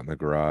stuff out in the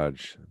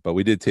garage, but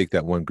we did take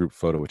that one group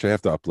photo, which I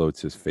have to upload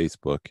to his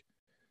Facebook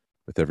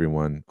with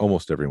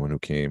almost everyone who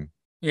came.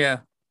 Yeah.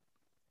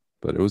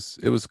 But it was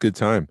a good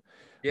time.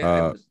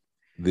 Yeah.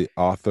 The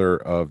author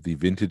of the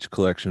Vintage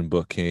Collection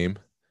book came,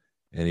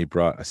 and he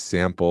brought a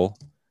sample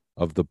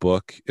of the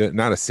book.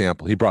 Not a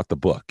sample. He brought the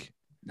book.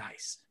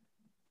 Nice.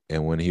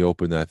 And when he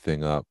opened that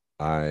thing up,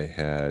 I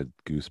had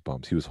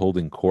goosebumps. He was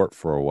holding court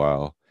for a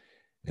while,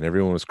 and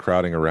everyone was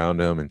crowding around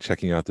him and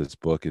checking out this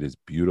book. It is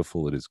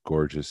beautiful. It is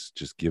gorgeous.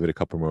 Just give it a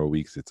couple more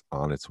weeks. It's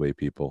on its way,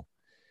 people.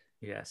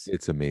 Yes.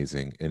 It's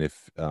amazing. And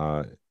if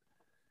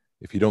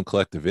you don't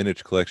collect the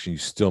Vintage Collection, you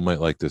still might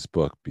like this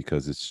book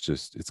because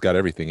it's got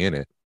everything in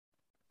it.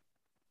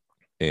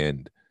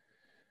 And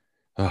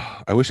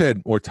I wish I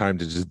had more time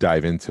to just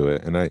dive into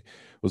it. And I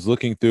was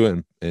looking through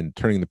it and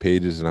turning the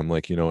pages, and I'm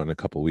like, in a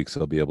couple of weeks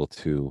I'll be able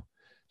to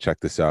check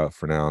this out.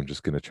 For now, I'm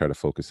just going to try to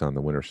focus on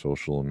the winter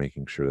social and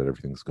making sure that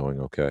everything's going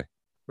okay.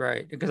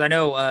 Right. Because I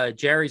know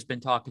Jerry's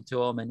been talking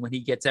to him, and when he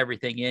gets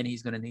everything in,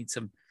 he's going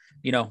to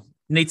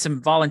need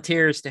some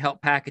volunteers to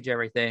help package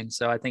everything.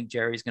 So I think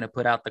Jerry's going to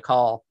put out the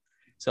call.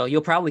 So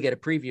you'll probably get a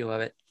preview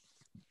of it.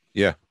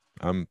 Yeah,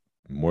 I'm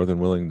more than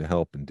willing to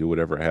help and do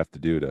whatever I have to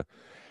do to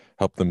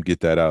help them get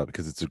that out,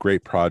 because it's a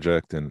great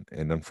project. And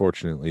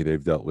unfortunately,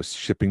 they've dealt with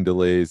shipping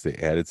delays. They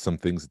added some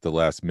things at the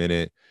last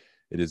minute.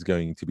 It is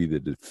going to be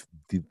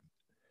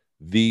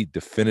the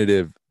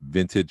definitive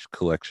vintage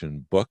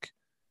collection book,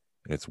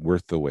 and it's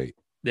worth the wait.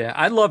 Yeah,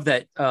 I love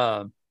that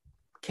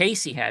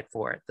case he had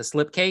for it, the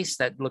slip case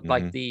that looked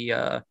like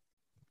the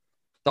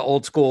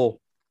old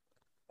school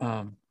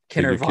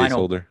Kenner vinyl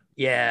holder.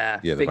 Yeah,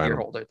 figure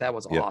holder. That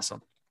was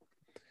awesome.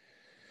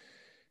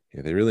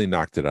 Yeah, they really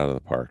knocked it out of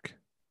the park.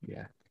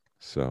 Yeah.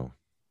 So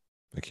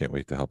I can't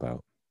wait to help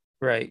out.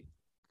 Right.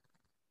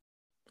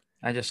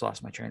 I just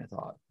lost my train of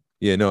thought.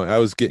 Yeah, no, I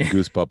was getting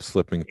goosebumps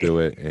flipping through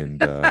it,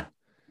 and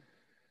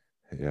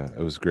yeah, it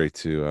was great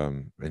too.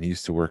 And he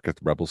used to work at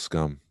Rebel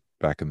Scum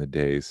back in the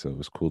day, so it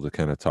was cool to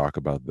kind of talk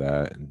about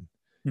that and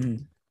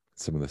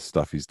some of the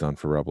stuff he's done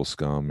for Rebel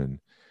Scum. And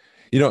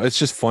it's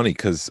just funny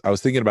because I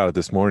was thinking about it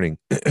this morning.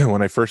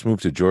 When I first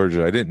moved to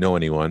Georgia, I didn't know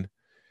anyone.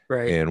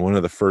 Right. And one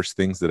of the first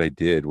things that I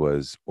did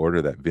was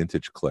order that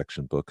vintage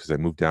collection book, because I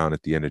moved down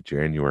at the end of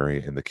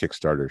January and the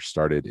Kickstarter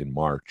started in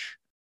March.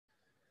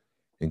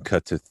 And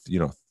cut to,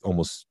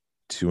 almost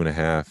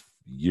 2.5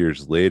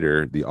 years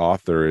later, the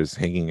author is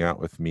hanging out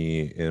with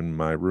me in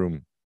my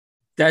room.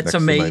 That's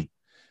amazing.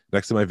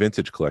 Next to my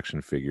vintage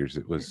collection figures.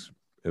 It was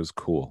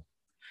cool.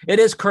 It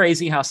is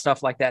crazy how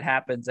stuff like that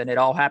happens, and it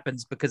all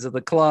happens because of the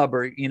club,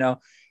 or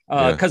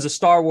because of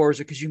Star Wars,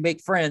 or because you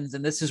make friends.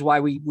 And this is why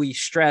we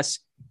stress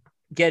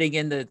getting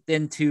into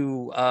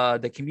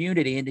the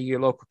community, into your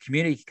local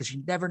community, because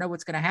you never know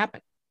what's going to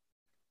happen.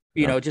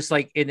 Just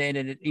like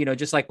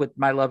just like with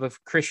my love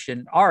of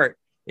Christian art,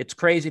 it's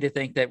crazy to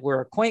think that we're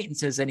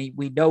acquaintances and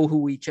we know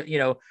who each,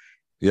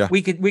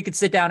 we could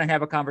sit down and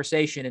have a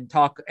conversation and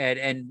talk,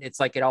 and it's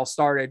like it all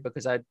started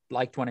because I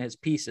liked one of his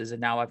pieces, and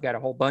now I've got a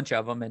whole bunch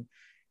of them, and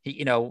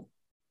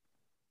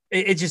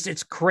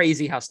it's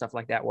crazy how stuff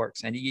like that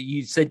works, and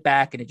you sit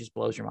back and it just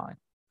blows your mind.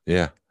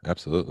 Yeah,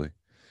 absolutely.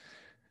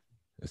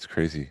 It's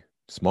crazy.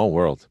 Small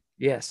world.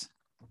 Yes.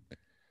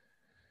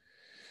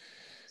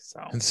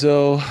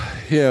 So,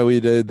 yeah, we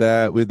did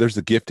that. There's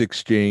a gift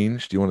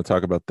exchange. Do you want to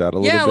talk about that a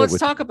little bit? Yeah, let's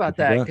talk about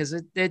that, because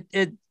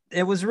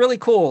it was really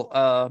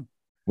cool.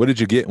 What did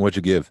you get and what'd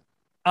you give?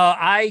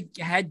 I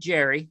had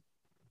Jerry,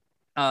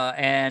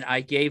 and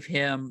I gave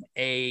him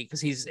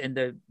because he's in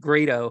the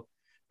Greedo,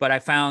 but I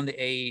found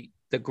the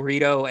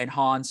Greedo and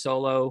Han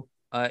Solo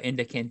in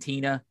the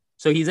Cantina.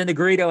 So he's in the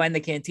Greedo and the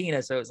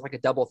Cantina, so it's like a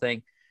double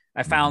thing.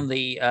 I found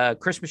the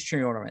Christmas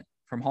tree ornament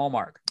from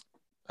Hallmark.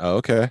 Oh,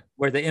 okay.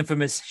 Where the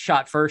infamous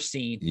shot first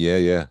scene.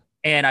 Yeah.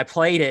 And I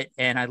played it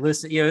and I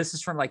listened. This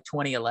is from like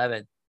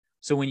 2011.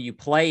 So when you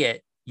play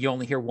it, you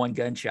only hear one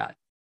gunshot.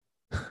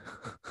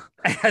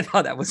 I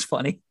thought that was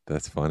funny.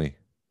 That's funny.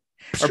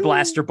 Or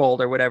blaster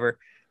bolt or whatever.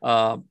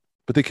 But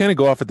they kind of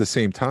go off at the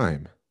same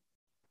time.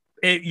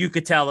 You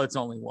could tell it's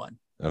only one.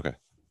 Okay.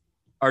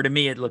 Or to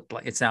me,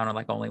 it sounded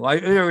like only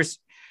one.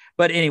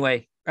 But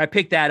anyway, I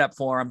picked that up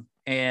for him,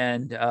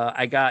 and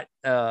I got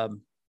a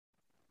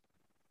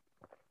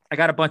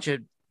bunch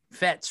of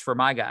Fets for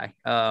my guy.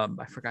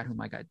 I forgot who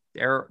my guy.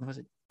 Was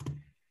it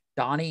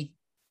Donnie?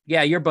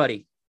 Yeah, your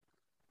buddy.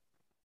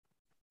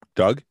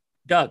 Doug.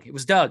 It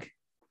was Doug.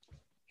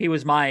 He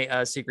was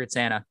my Secret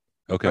Santa.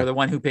 Okay. Or the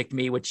one who picked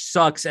me, which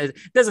sucks. It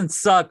doesn't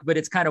suck, but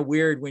it's kind of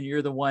weird when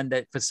you're the one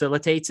that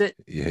facilitates it.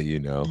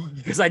 Yeah,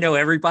 because I know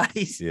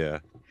everybody's. Yeah.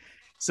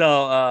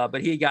 So,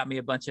 but he got me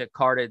a bunch of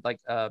carded, like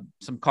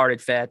some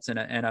carded Fets and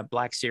a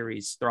Black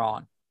Series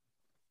Thrawn.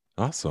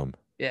 Awesome.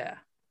 Yeah.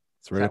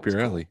 It's right up your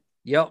alley.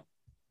 Yep.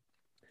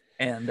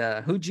 And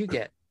who'd you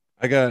get?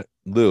 I got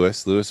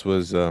Lewis. Lewis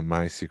was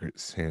my Secret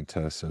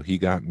Santa, so he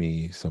got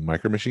me some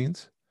Micro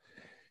Machines.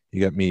 He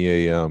got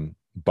me a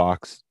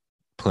box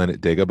Planet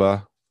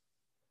Dagobah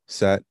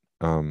set,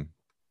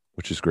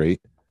 which is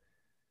great.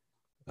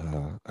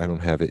 I don't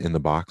have it in the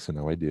box, and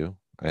now I do.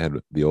 I had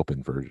the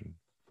open version.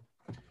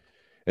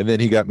 And then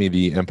he got me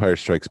the Empire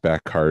Strikes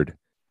Back card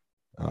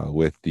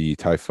with the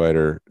TIE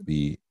Fighter,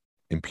 the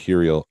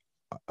Imperial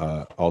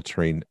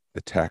all-terrain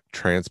attack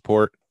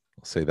transport.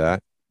 I'll say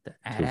that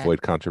to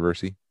avoid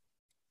controversy.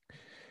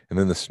 And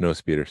then the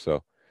Snowspeeder.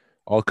 So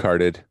all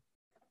carded.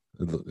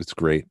 It's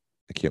great.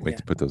 I can't wait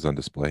to put those on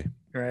display.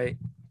 Right.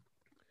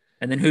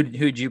 And then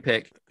who'd you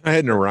pick? I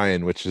had an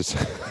Orion, which is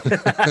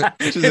a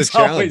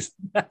challenge.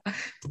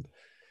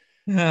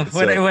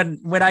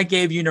 When I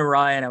gave you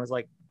Orion, I was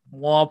like,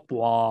 womp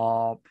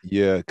womp.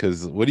 Yeah,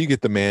 because what do you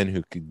get the man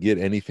who could get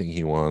anything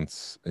he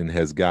wants and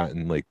has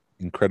gotten like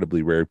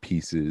incredibly rare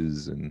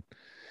pieces?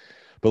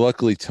 But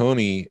luckily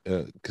Tony,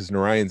 because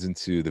Orion's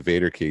into the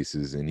Vader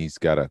cases, and he's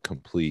got I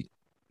don't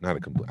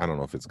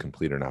know if it's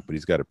complete or not, but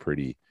he's got a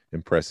pretty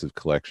impressive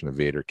collection of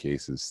Vader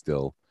cases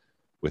still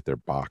with their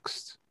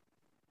boxed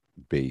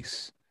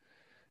base.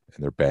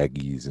 and their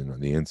baggies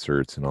and the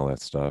inserts and all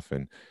that stuff.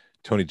 And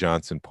Tony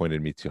Johnson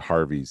pointed me to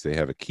Harvey's. They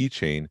have a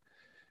keychain,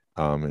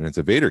 and it's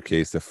a Vader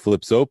case that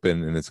flips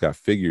open, and it's got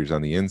figures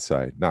on the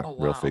inside. Not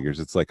real figures.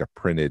 It's like a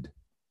printed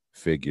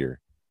figure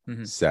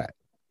set.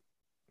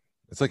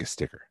 It's like a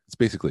sticker. It's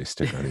basically a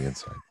sticker on the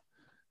inside,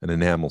 an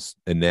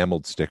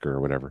enameled sticker or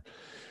whatever.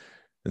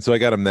 And so I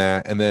got him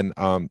that. And then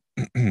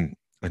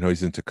I know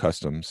he's into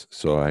customs,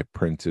 so I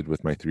printed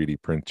with my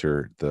 3D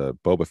printer the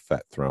Boba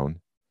Fett throne.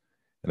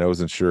 And I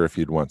wasn't sure if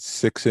you'd want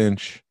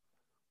 6-inch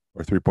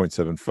or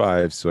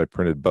 3.75, so I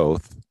printed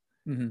both.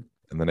 And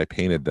then I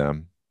painted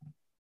them,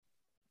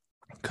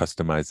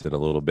 customized it a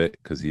little bit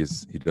because he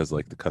does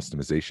like the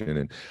customization.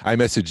 And I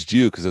messaged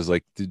you because I was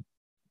like, did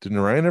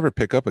Narayan ever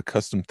pick up a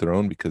custom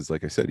throne? Because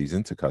like I said, he's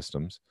into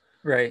customs.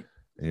 Right.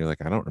 And you're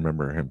like, I don't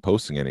remember him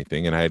posting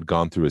anything. And I had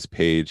gone through his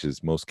page,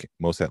 his most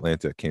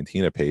Atlanta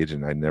Cantina page,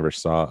 and I never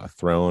saw a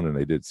throne, and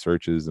I did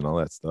searches and all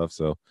that stuff.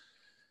 So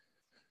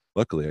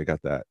luckily I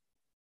got that.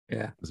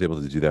 Yeah. I was able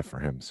to do that for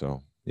him.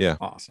 So yeah.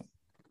 Awesome.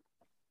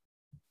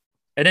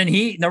 And then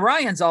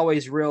Narayan's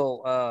always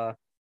real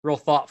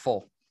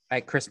thoughtful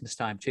at Christmas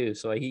time too.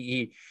 So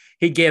he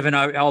given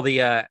all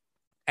the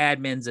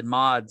admins and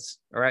mods,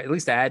 or at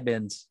least the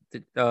admins,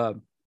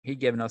 he'd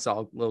given us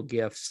all little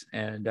gifts.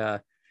 And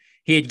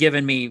he had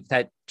given me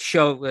that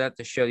show at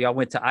the show. Y'all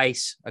went to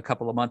ICE a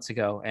couple of months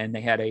ago, and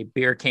they had a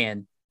beer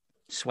can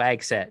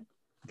swag set,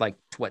 like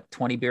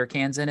 20 beer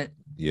cans in it.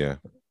 Yeah.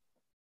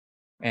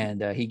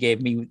 And he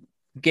gave me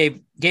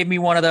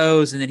one of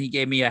those, and then he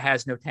gave me a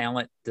Has No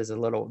Talent. Did a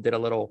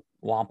little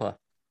Wampa,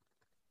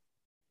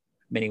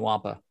 mini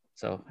Wampa.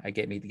 So I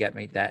got me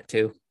that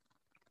too.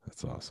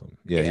 That's awesome.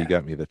 Yeah, he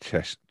got me the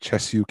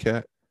Cheshire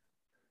cat.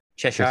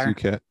 Cheshire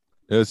cat.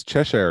 It was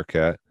Cheshire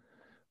cat,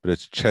 but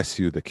it's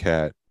Cheshire the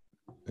cat.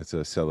 It's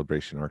a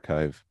Celebration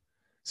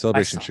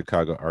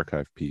Chicago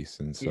archive piece,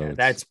 and so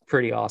that's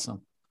pretty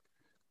awesome.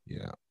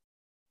 Yeah.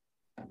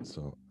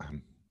 So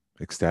I'm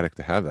ecstatic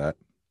to have that.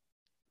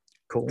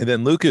 Cool. And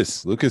then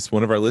Lucas,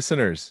 one of our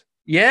listeners.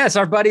 Yes,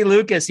 our buddy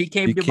Lucas. He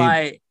came to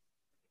my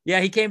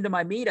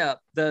meetup,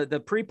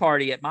 the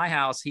pre-party at my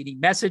house. He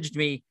messaged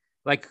me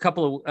like a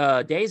couple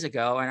of days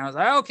ago, and I was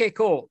like, oh, okay,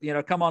 cool.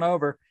 Come on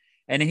over.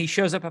 And then he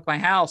shows up at my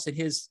house, and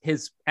his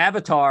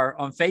avatar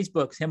on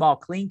Facebook's him all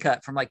clean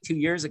cut from like 2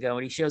 years ago.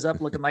 And he shows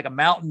up looking like a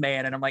mountain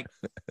man. And I'm like,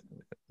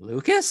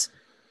 Lucas?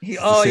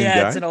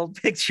 It's an old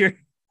picture.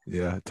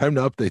 Yeah. Time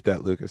to update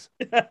that, Lucas.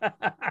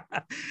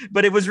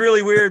 But it was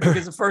really weird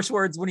because the first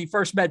words when he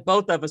first met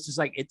both of us was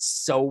like, it's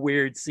so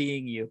weird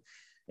seeing you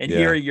and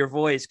hearing your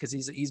voice. Cause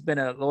he's been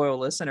a loyal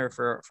listener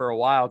for a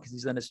while, cause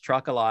he's in his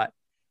truck a lot.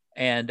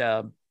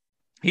 And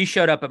he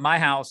showed up at my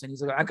house, and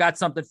he's like, I've got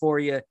something for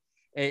you.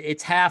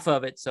 It's half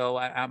of it. So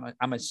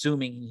I'm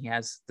assuming he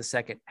has the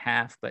second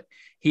half, but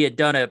he had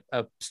done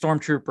a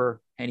stormtrooper,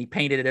 and he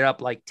painted it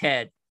up like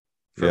Ted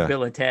for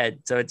Bill and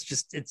Ted. So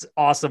it's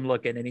awesome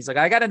looking. And he's like,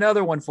 I got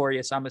another one for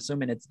you. So I'm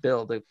assuming it's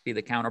Bill to be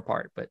the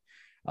counterpart, but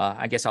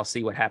I guess I'll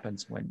see what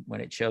happens when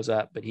it shows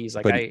up. But he's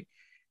like,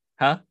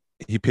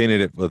 he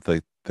painted it with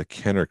like the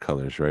Kenner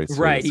colors, right?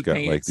 So right. It's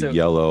got like the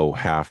yellow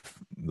half,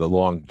 the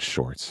long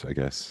shorts, I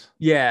guess.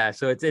 Yeah.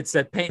 So it's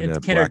a paint. It's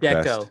Kenner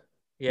Deco. Vest.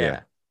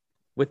 Yeah.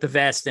 With the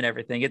vest and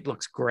everything. It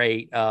looks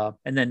great. And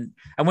then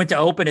I went to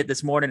open it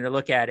this morning to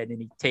look at it, and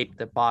he taped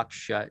the box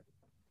shut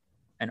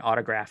and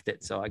autographed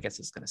it. So I guess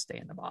it's going to stay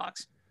in the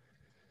box,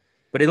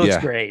 but it looks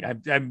great.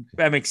 I'm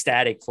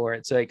ecstatic for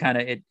it. So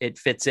it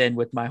fits in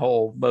with my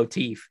whole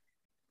motif.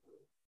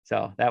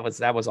 So that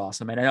was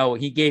awesome. And I know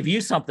he gave you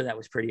something that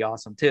was pretty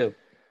awesome too.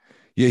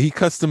 Yeah. He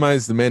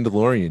customized the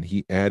Mandalorian.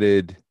 He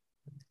added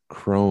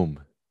chrome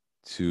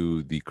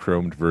to the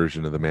chromed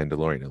version of the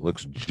Mandalorian. It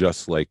looks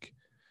just like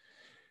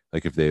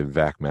if they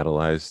vac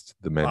metalized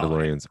the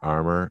Mandalorian's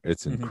armor.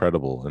 It's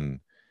incredible. And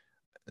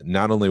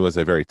not only was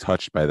I very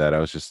touched by that, I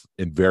was just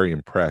very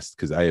impressed,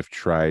 because I have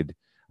tried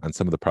on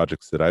some of the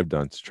projects that I've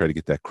done to try to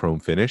get that chrome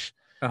finish.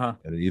 And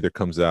it either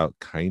comes out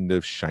kind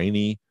of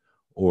shiny,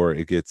 or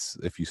it gets,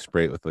 if you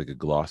spray it with like a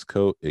gloss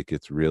coat, it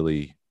gets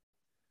really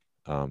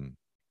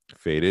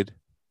faded.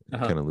 It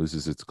kind of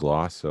loses its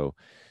gloss. So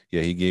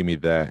yeah, he gave me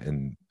that,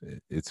 and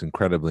it's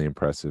incredibly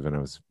impressive. And I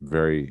was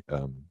very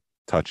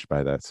touched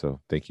by that. So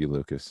thank you,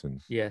 Lucas.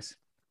 And yes,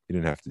 you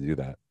didn't have to do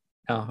that.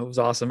 Oh, it was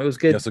awesome. It was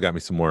good. He also got me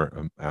some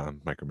more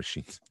micro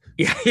machines.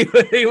 Yeah,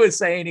 he was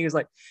saying, he was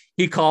like,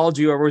 he called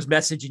you or was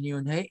messaging you,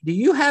 and hey, do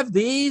you have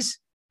these?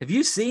 Have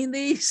you seen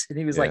these? And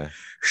he was like,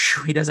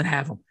 he doesn't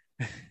have them.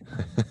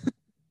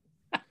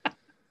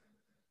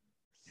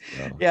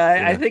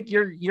 I think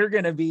you're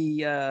going to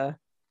be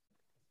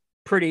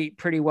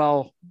pretty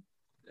well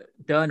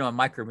done on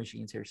micro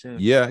machines here soon.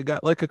 Yeah, I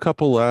got like a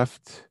couple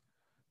left.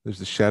 There's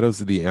the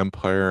Shadows of the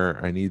Empire.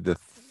 I need the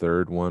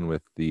third one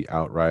with the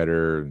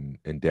Outrider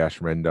and Dash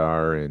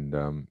Rendar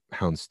and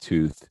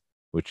Houndstooth,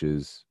 which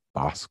is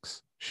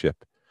Bosk's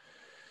ship.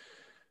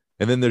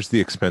 And then there's the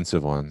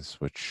expensive ones,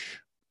 which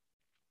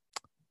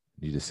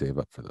I need to save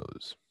up for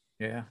those.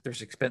 Yeah,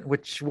 there's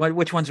which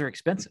ones are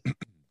expensive?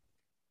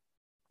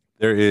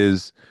 There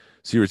is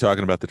So you were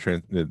talking about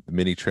the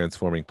mini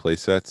transforming play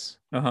sets.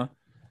 Uh-huh.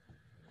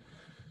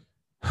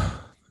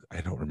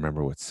 I don't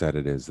remember what set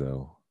it is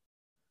though.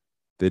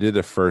 They did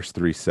the first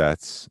 3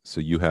 sets. So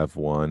you have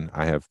one,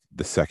 I have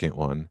the second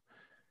one.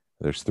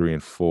 There's 3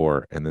 and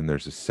 4, and then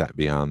there's a set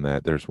beyond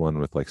that. There's one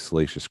with like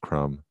Salacious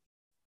Crumb.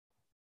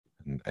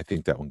 And I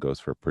think that one goes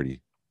for a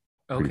pretty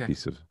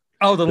piece of.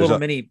 Oh, the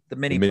mini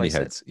play heads.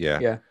 sets. Yeah.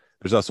 Yeah.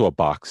 There's also a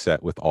box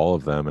set with all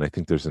of them, and I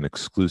think there's an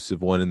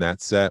exclusive one in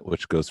that set,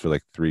 which goes for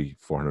like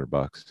 $300-$400.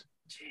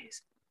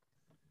 Jeez.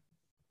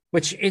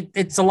 Which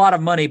it's a lot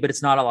of money, but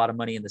it's not a lot of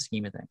money in the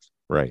scheme of things.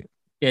 Right.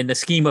 In the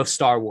scheme of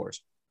Star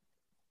Wars.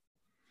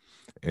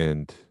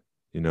 And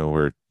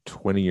we're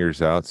 20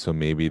 years out, so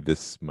maybe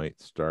this might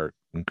start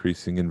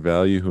increasing in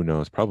value. Who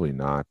knows? Probably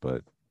not,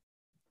 but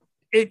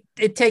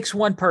it takes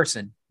one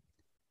person,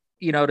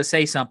 to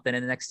say something,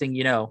 and the next thing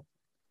you know,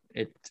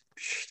 it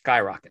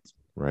skyrockets.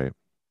 Right.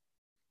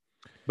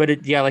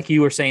 But like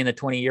you were saying, the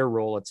 20-year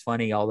rule, it's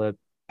funny, all the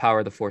Power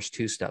of the Force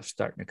 2 stuff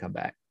starting to come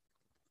back.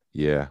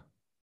 Yeah.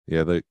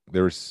 Yeah.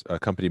 There was a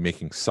company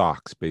making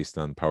socks based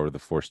on Power of the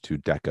Force 2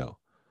 deco.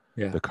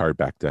 Yeah. The card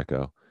back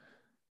deco.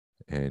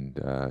 And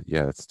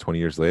it's 20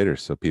 years later.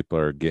 So people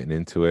are getting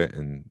into it,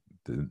 and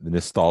the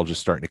nostalgia is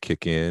starting to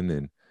kick in,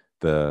 and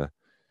the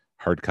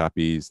hard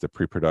copies, the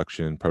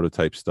pre-production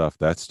prototype stuff,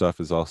 that stuff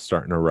is all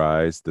starting to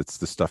rise. That's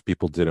the stuff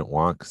people didn't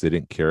want because they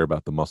didn't care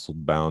about the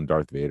muscle-bound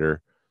Darth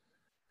Vader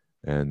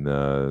and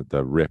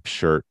the rip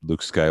shirt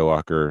Luke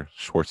Skywalker,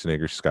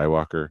 Schwarzenegger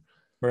Skywalker.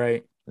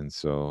 Right. And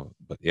so,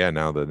 but yeah,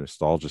 now the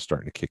nostalgia is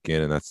starting to kick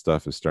in, and that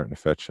stuff is starting to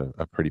fetch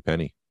a pretty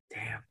penny.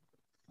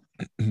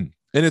 Damn.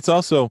 And it's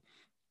also,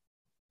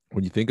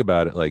 when you think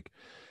about it, like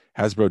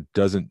Hasbro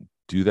doesn't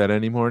do that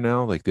anymore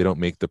now. Like they don't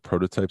make the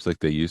prototypes like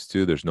they used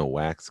to. There's no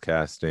wax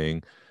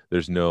casting.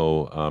 There's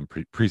no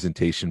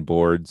presentation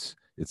boards.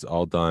 It's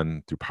all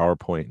done through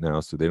PowerPoint now.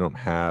 So they don't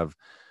have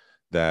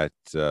that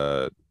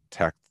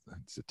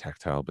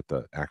tactile, but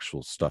the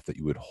actual stuff that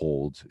you would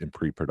hold in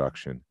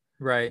pre-production.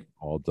 Right.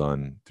 All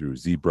done through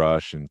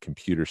ZBrush and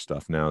computer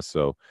stuff now.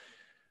 So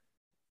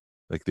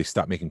like they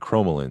stopped making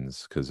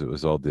chromolins because it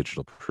was all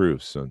digital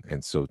proofs.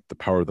 And so the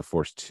Power of the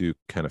Force 2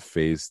 kind of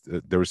phased.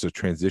 There was a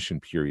transition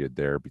period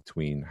there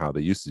between how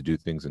they used to do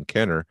things in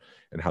Kenner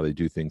and how they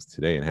do things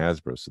today in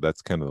Hasbro. So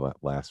that's kind of that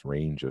last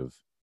range of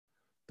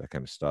that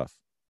kind of stuff.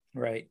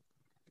 Right.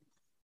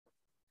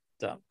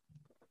 So,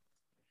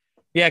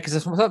 yeah,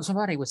 because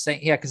somebody was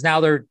saying, because now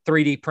they're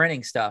 3D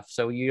printing stuff.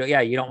 So you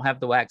don't have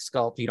the wax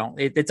sculpt. You don't.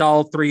 It's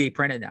all 3D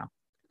printed now.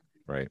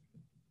 Right.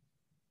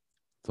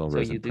 It's all so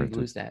you do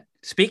lose that.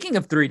 Speaking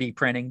of 3D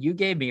printing, you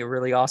gave me a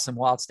really awesome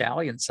Wild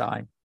Stallion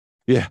sign.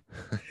 Yeah.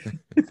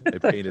 I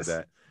painted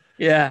that.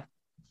 Yeah.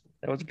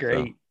 That was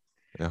great.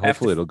 So,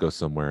 hopefully it'll go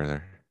somewhere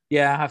there.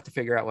 Yeah, I have to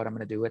figure out what I'm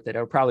going to do with it.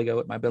 It'll probably go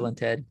with my Bill and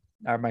Ted,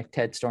 or my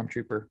Ted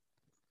Stormtrooper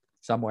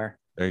somewhere.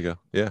 There you go.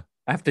 Yeah.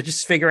 I have to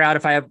just figure out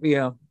if I have,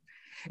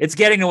 it's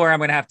getting to where I'm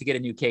going to have to get a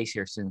new case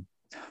here soon.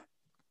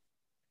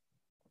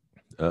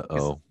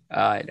 Uh-oh.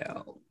 I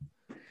know.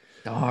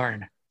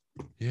 Darn.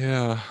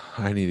 Yeah,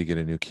 I need to get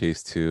a new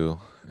case too.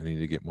 I need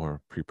to get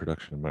more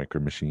pre-production micro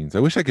machines. I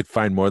wish I could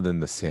find more than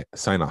the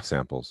sign-off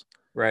samples.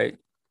 Right.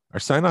 Are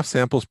sign-off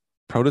samples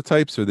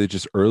prototypes, or are they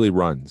just early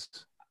runs?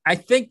 I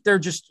think they're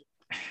just,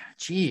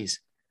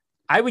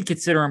 I would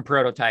consider them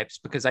prototypes,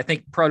 because I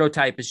think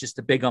prototype is just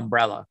a big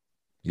umbrella.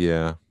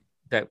 Yeah.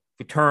 That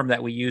the term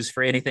that we use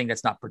for anything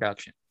that's not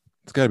production.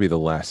 It's got to be the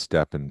last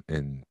step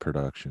in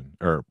production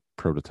or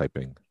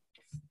prototyping.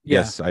 Yeah.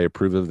 Yes, I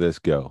approve of this,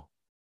 go.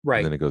 Right.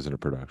 And then it goes into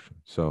production.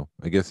 So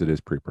I guess it is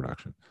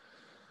pre-production.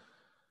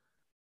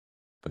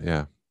 But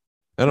yeah.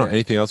 I don't know.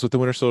 Anything else with the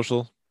Winter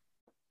Social?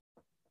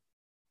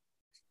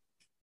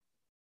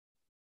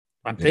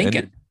 I'm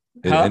thinking.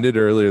 It ended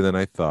earlier than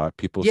I thought.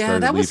 People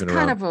started that was leaving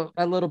kind around. of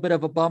a little bit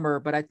of a bummer,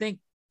 but I think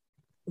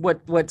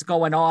what's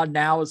going on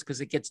now is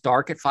because it gets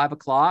dark at 5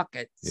 o'clock,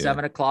 at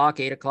 7 o'clock,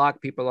 8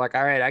 o'clock, people are like,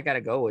 all right, I got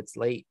to go. It's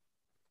late.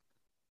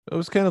 It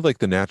was kind of like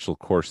the natural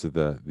course of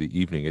the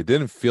evening. It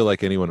didn't feel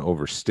like anyone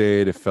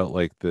overstayed. It felt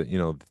like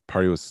the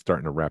party was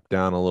starting to wrap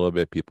down a little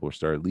bit. People were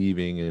started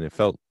leaving, and it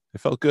felt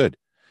good.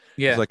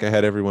 Yeah. It was like I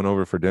had everyone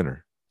over for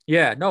dinner.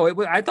 Yeah, no,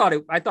 I thought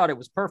it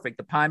was perfect.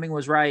 The timing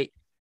was right.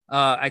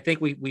 I think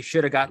we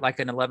should have got like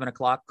an 11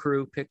 o'clock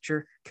crew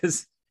picture,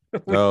 because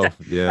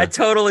I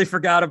totally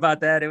forgot about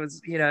that. It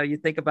was, you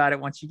think about it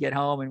once you get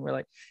home, and we're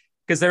like,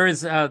 because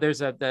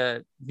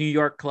the New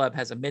York club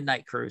has a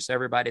midnight crew. So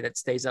everybody that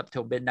stays up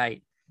till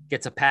midnight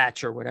gets a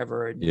patch or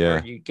whatever. And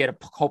or you get a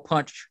whole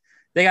punch.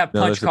 They got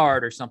punch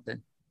card or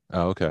something.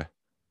 Oh, okay.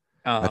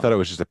 I thought it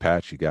was just a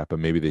patch you got, but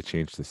maybe they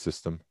changed the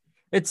system.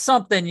 It's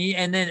something.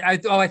 And then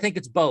I think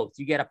it's both.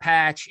 You get a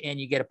patch and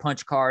you get a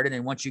punch card. And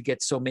then once you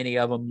get so many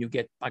of them, you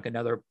get like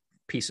another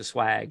piece of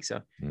swag.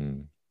 So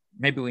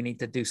maybe we need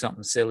to do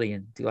something silly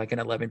and do like an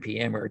 11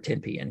 p.m. or a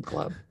 10 p.m.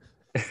 club.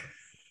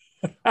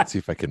 Let's see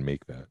if I can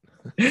make that.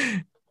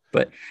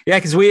 But yeah,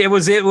 because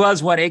it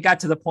was what it got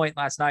to the point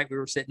last night. We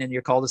were sitting in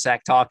your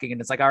cul-de-sac talking, and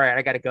it's like, all right,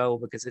 I got to go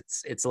because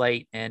it's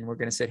late, and we're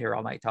gonna sit here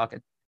all night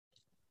talking.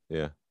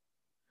 Yeah.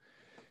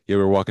 Yeah,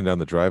 we were walking down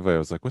the driveway. I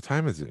was like, "What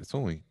time is it?" It's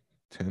only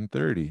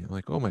 10:30. I'm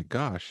like, "Oh my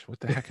gosh, what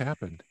the heck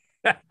happened?"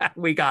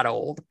 We got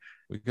old.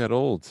 We got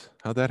old.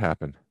 How'd that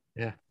happen?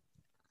 Yeah.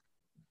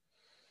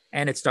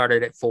 And it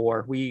started at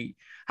 4.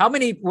 How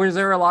many, was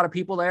there a lot of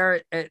people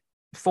there at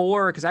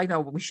 4? Because I know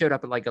we showed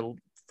up at like a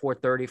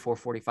 4:30,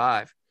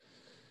 4:45.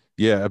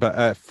 Yeah, about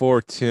at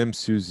 4, Tim,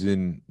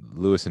 Susan,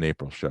 Lewis, and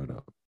April showed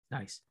up.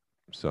 Nice.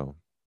 So,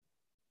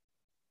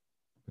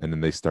 and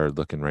then they started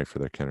looking right for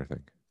their Kenner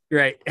thing.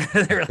 Right.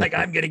 They were like,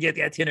 I'm going to get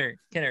that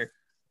Kenner.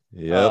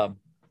 Yeah.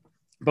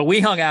 But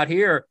we hung out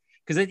here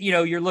because,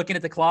 you're looking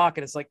at the clock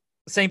and it's like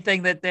the same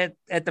thing that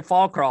at the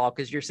fall crawl,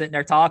 because you're sitting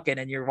there talking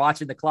and you're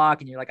watching the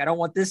clock and you're like, I don't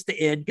want this to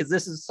end because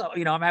this is so,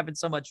 I'm having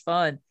so much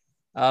fun.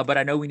 But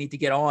I know we need to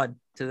get on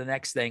to the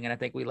next thing. And I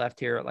think we left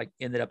here,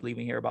 ended up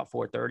leaving here about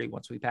 4:30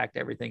 once we packed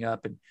everything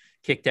up and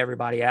kicked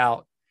everybody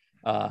out.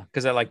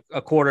 Because at like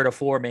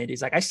 3:45,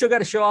 Mandy's like, I still got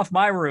to show off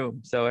my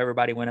room. So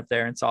everybody went up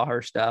there and saw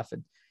her stuff.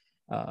 And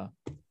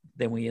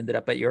then we ended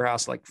up at your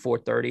house like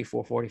 4:30,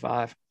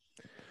 4:45.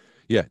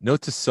 Yeah.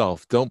 Note to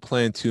self: don't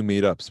plan 2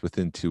 meetups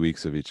within 2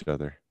 weeks of each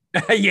other.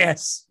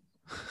 Yes.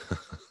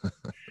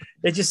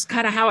 It's just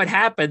kind of how it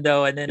happened,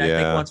 though. And then I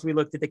think once we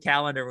looked at the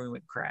calendar, we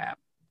went, crap,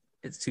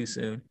 it's too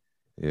soon.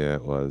 Yeah,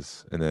 it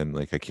was. And then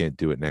I can't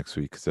do it next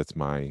week because that's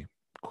my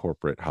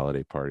corporate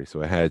holiday party.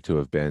 So it had to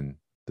have been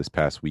this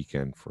past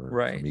weekend for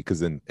me, because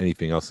then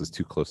anything else is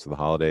too close to the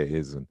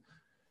holidays.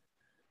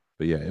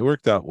 But yeah, it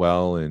worked out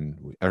well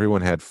and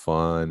everyone had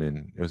fun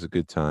and it was a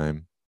good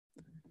time.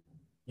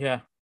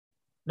 Yeah.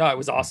 No, it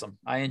was awesome.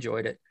 I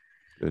enjoyed it.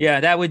 Good.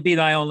 Yeah, that would be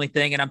my only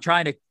thing. And I'm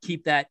trying to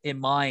keep that in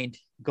mind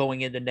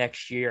going into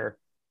next year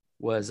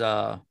was,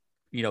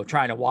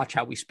 trying to watch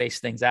how we space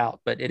things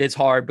out. But it is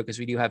hard because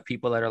we do have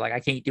people that are like,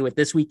 I can't do it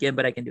this weekend,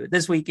 but I can do it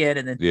this weekend.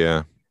 And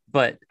then,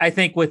 but I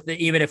think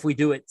even if we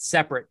do it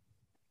separate,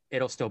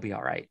 it'll still be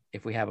all right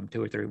if we have them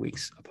 2 or 3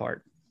 weeks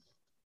apart.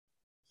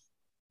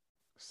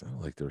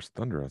 Sounded like there was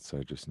thunder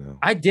outside just now.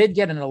 I did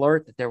get an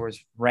alert that there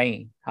was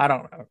rain. I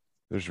don't know.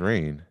 There's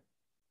rain.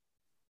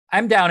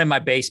 I'm down in my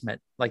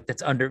basement,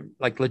 that's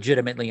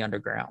legitimately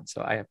underground.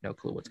 So I have no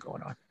clue what's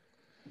going on.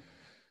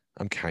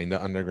 I'm kind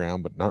of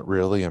underground, but not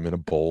really. I'm in a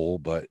bowl,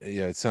 but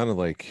yeah, it sounded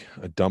like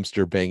a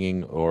dumpster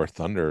banging or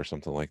thunder or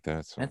something like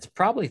that. So it's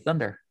probably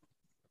thunder.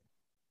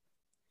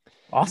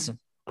 Awesome.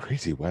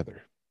 Crazy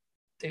weather.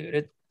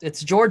 Dude,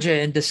 it's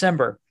Georgia in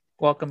December.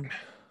 Welcome.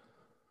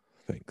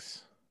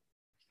 Thanks.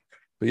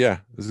 But yeah,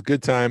 it was a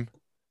good time.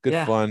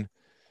 Good fun.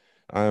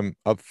 I'm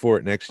up for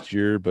it next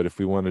year, but if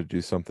we want to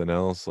do something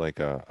else like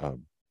a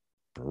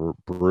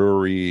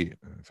brewery,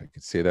 if I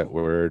could say that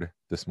word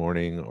this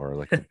morning, or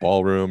like a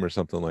ballroom or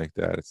something like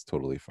that, it's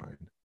totally fine.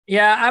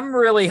 Yeah, I'm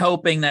really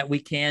hoping that we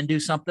can do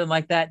something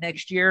like that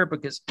next year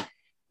because, but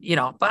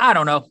I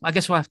don't know. I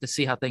guess we'll have to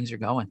see how things are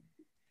going.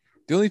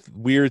 The only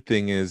weird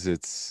thing is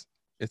it's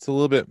a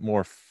little bit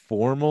more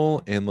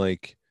formal and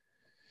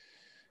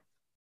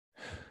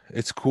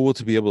it's cool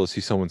to be able to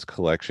see someone's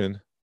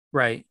collection.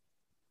 Right.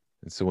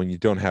 And so when you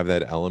don't have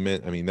that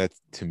element, I mean, that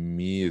to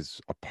me is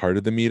a part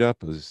of the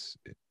meetup is,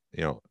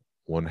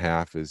 one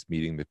half is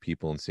meeting the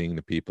people and seeing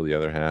the people. The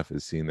other half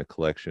is seeing the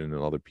collection and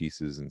all the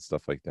pieces and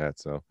stuff like that.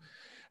 So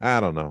I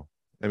don't know.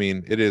 I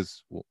mean,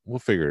 we'll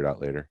figure it out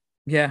later.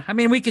 Yeah. I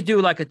mean, we could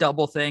do like a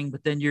double thing,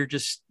 but then you're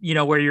just,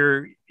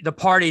 where the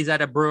party's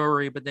at a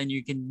brewery, but then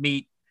you can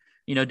meet,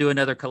 do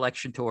another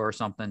collection tour or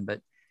something.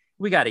 But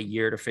we got a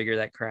year to figure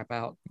that crap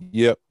out.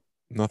 Yep.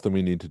 Nothing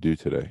we need to do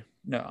today.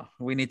 No,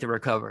 we need to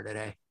recover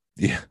today.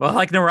 Yeah. Well,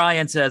 like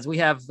Narayan says, we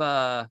have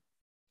Toylanta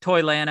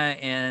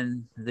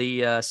and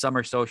the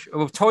summer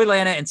social,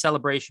 Toylanta and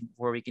celebration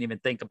before we can even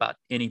think about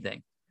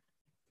anything.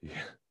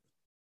 Yeah.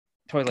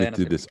 Toylanta.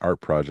 Do this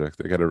art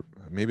project.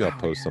 Maybe I'll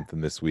post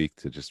something this week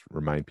to just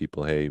remind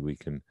people, hey,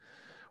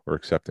 we're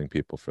accepting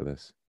people for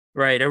this.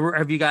 Right.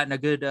 Have you gotten a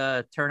good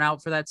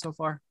turnout for that so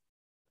far?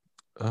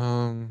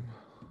 Could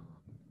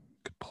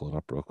pull it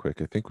up real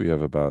quick. I think we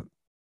have about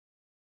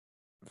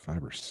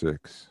 5 or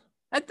 6.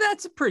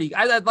 That's a pretty.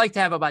 I'd like to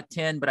have about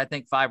 10, but I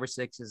think 5 or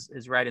 6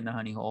 is right in the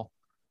honey hole.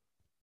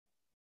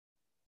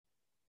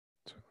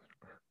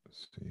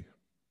 Let's see.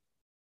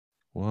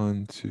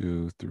 1,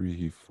 2,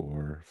 3,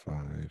 4,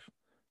 5,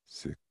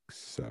 6,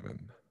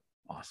 7.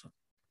 Awesome.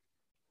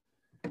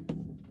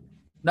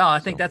 No, I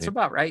think that's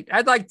about right.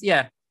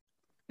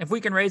 If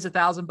we can raise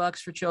 $1,000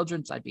 for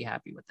children's, I'd be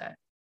happy with that.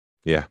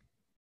 Yeah.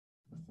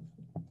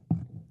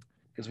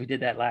 Because we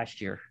did that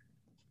last year.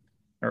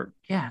 2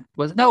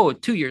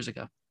 years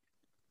ago.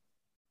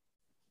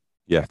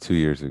 Yeah, 2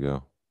 years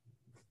ago.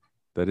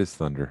 That is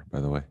thunder, by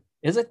the way.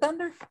 Is it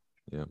thunder?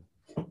 Yeah.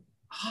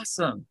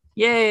 Awesome.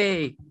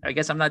 Yay. I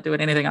guess I'm not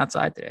doing anything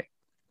outside today.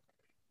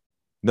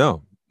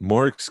 No,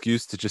 more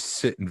excuse to just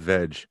sit and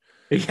veg.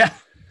 Yeah.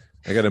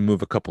 I got to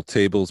move a couple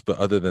tables, but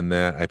other than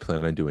that, I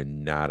plan on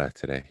doing nada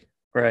today.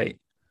 Right.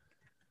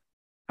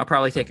 I'll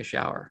probably take a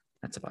shower.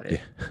 That's about it.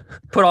 Yeah.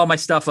 Put all my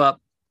stuff up.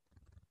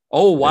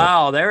 Oh,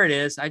 wow. Yeah. There it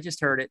is. I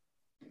just heard it.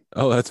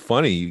 Oh, that's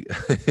funny.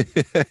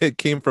 It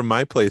came from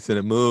my place and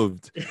it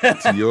moved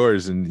to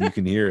yours and you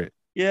can hear it.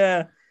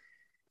 Yeah.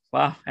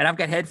 Wow. And I've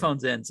got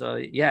headphones in. So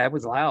yeah, it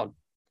was loud.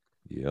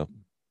 Yep.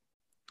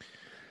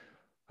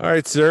 All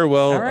right, sir.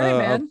 Well, all right,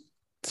 man. I'll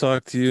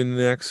talk to you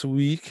next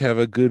week. Have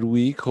a good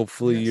week.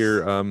 Hopefully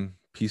your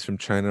piece from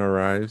China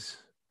arrives.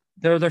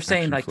 They're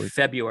saying like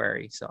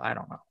February. So I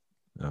don't know.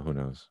 Who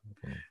knows?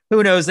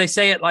 Who knows? They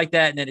say it like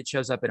that, and then it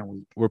shows up in a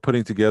week. We're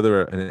putting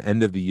together an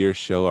end of the year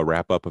show, a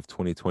wrap up of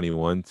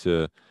 2021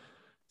 to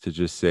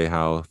just say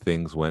how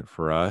things went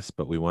for us,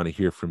 but we want to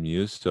hear from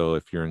you. So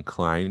if you're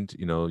inclined,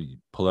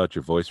 pull out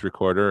your voice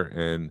recorder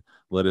and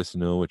let us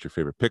know what your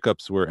favorite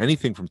pickups were,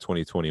 anything from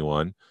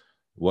 2021,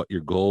 what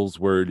your goals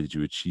were. Did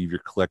you achieve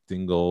your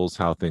collecting goals,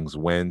 how things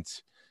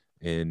went,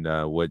 and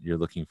what you're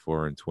looking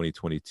for in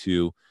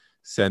 2022.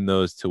 Send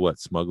those to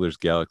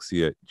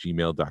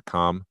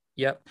smugglersgalaxy@gmail.com.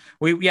 Yep.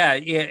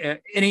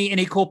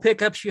 Any cool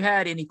pickups you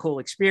had, any cool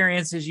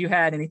experiences you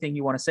had, anything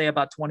you want to say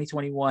about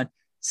 2021,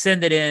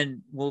 send it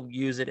in. We'll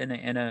use it in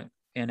a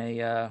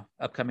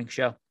upcoming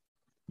show.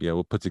 Yeah,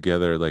 we'll put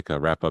together like a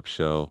wrap-up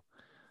show.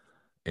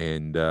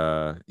 And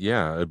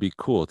it'd be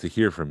cool to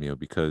hear from you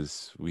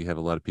because we have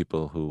a lot of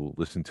people who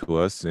listen to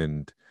us,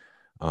 and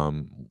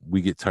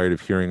we get tired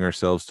of hearing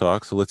ourselves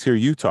talk. So let's hear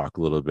you talk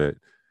a little bit.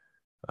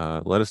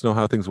 Let us know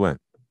how things went.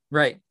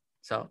 Right.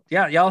 So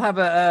yeah, y'all have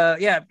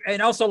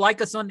and also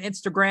like us on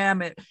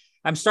Instagram.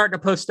 I'm starting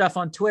to post stuff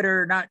on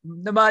Twitter, not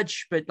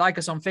much, but like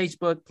us on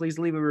Facebook. Please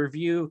leave a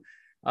review.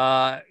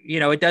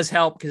 It does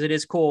help because it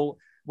is cool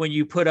when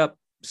you put up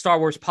Star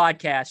Wars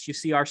podcasts, you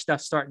see our stuff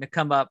starting to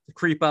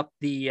creep up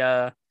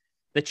the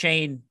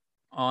chain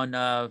on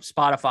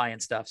Spotify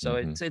and stuff. So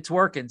it's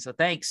working. So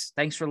thanks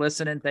for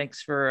listening.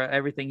 Thanks for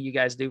everything you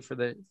guys do for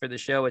the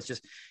show. It's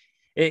just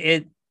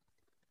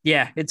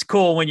it's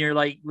cool when you're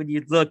like, when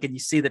you look and you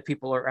see that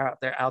people are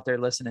out there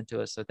listening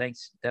to us. So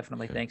thanks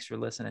for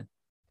listening.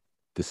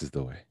 This is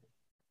the way.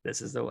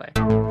 This is the way.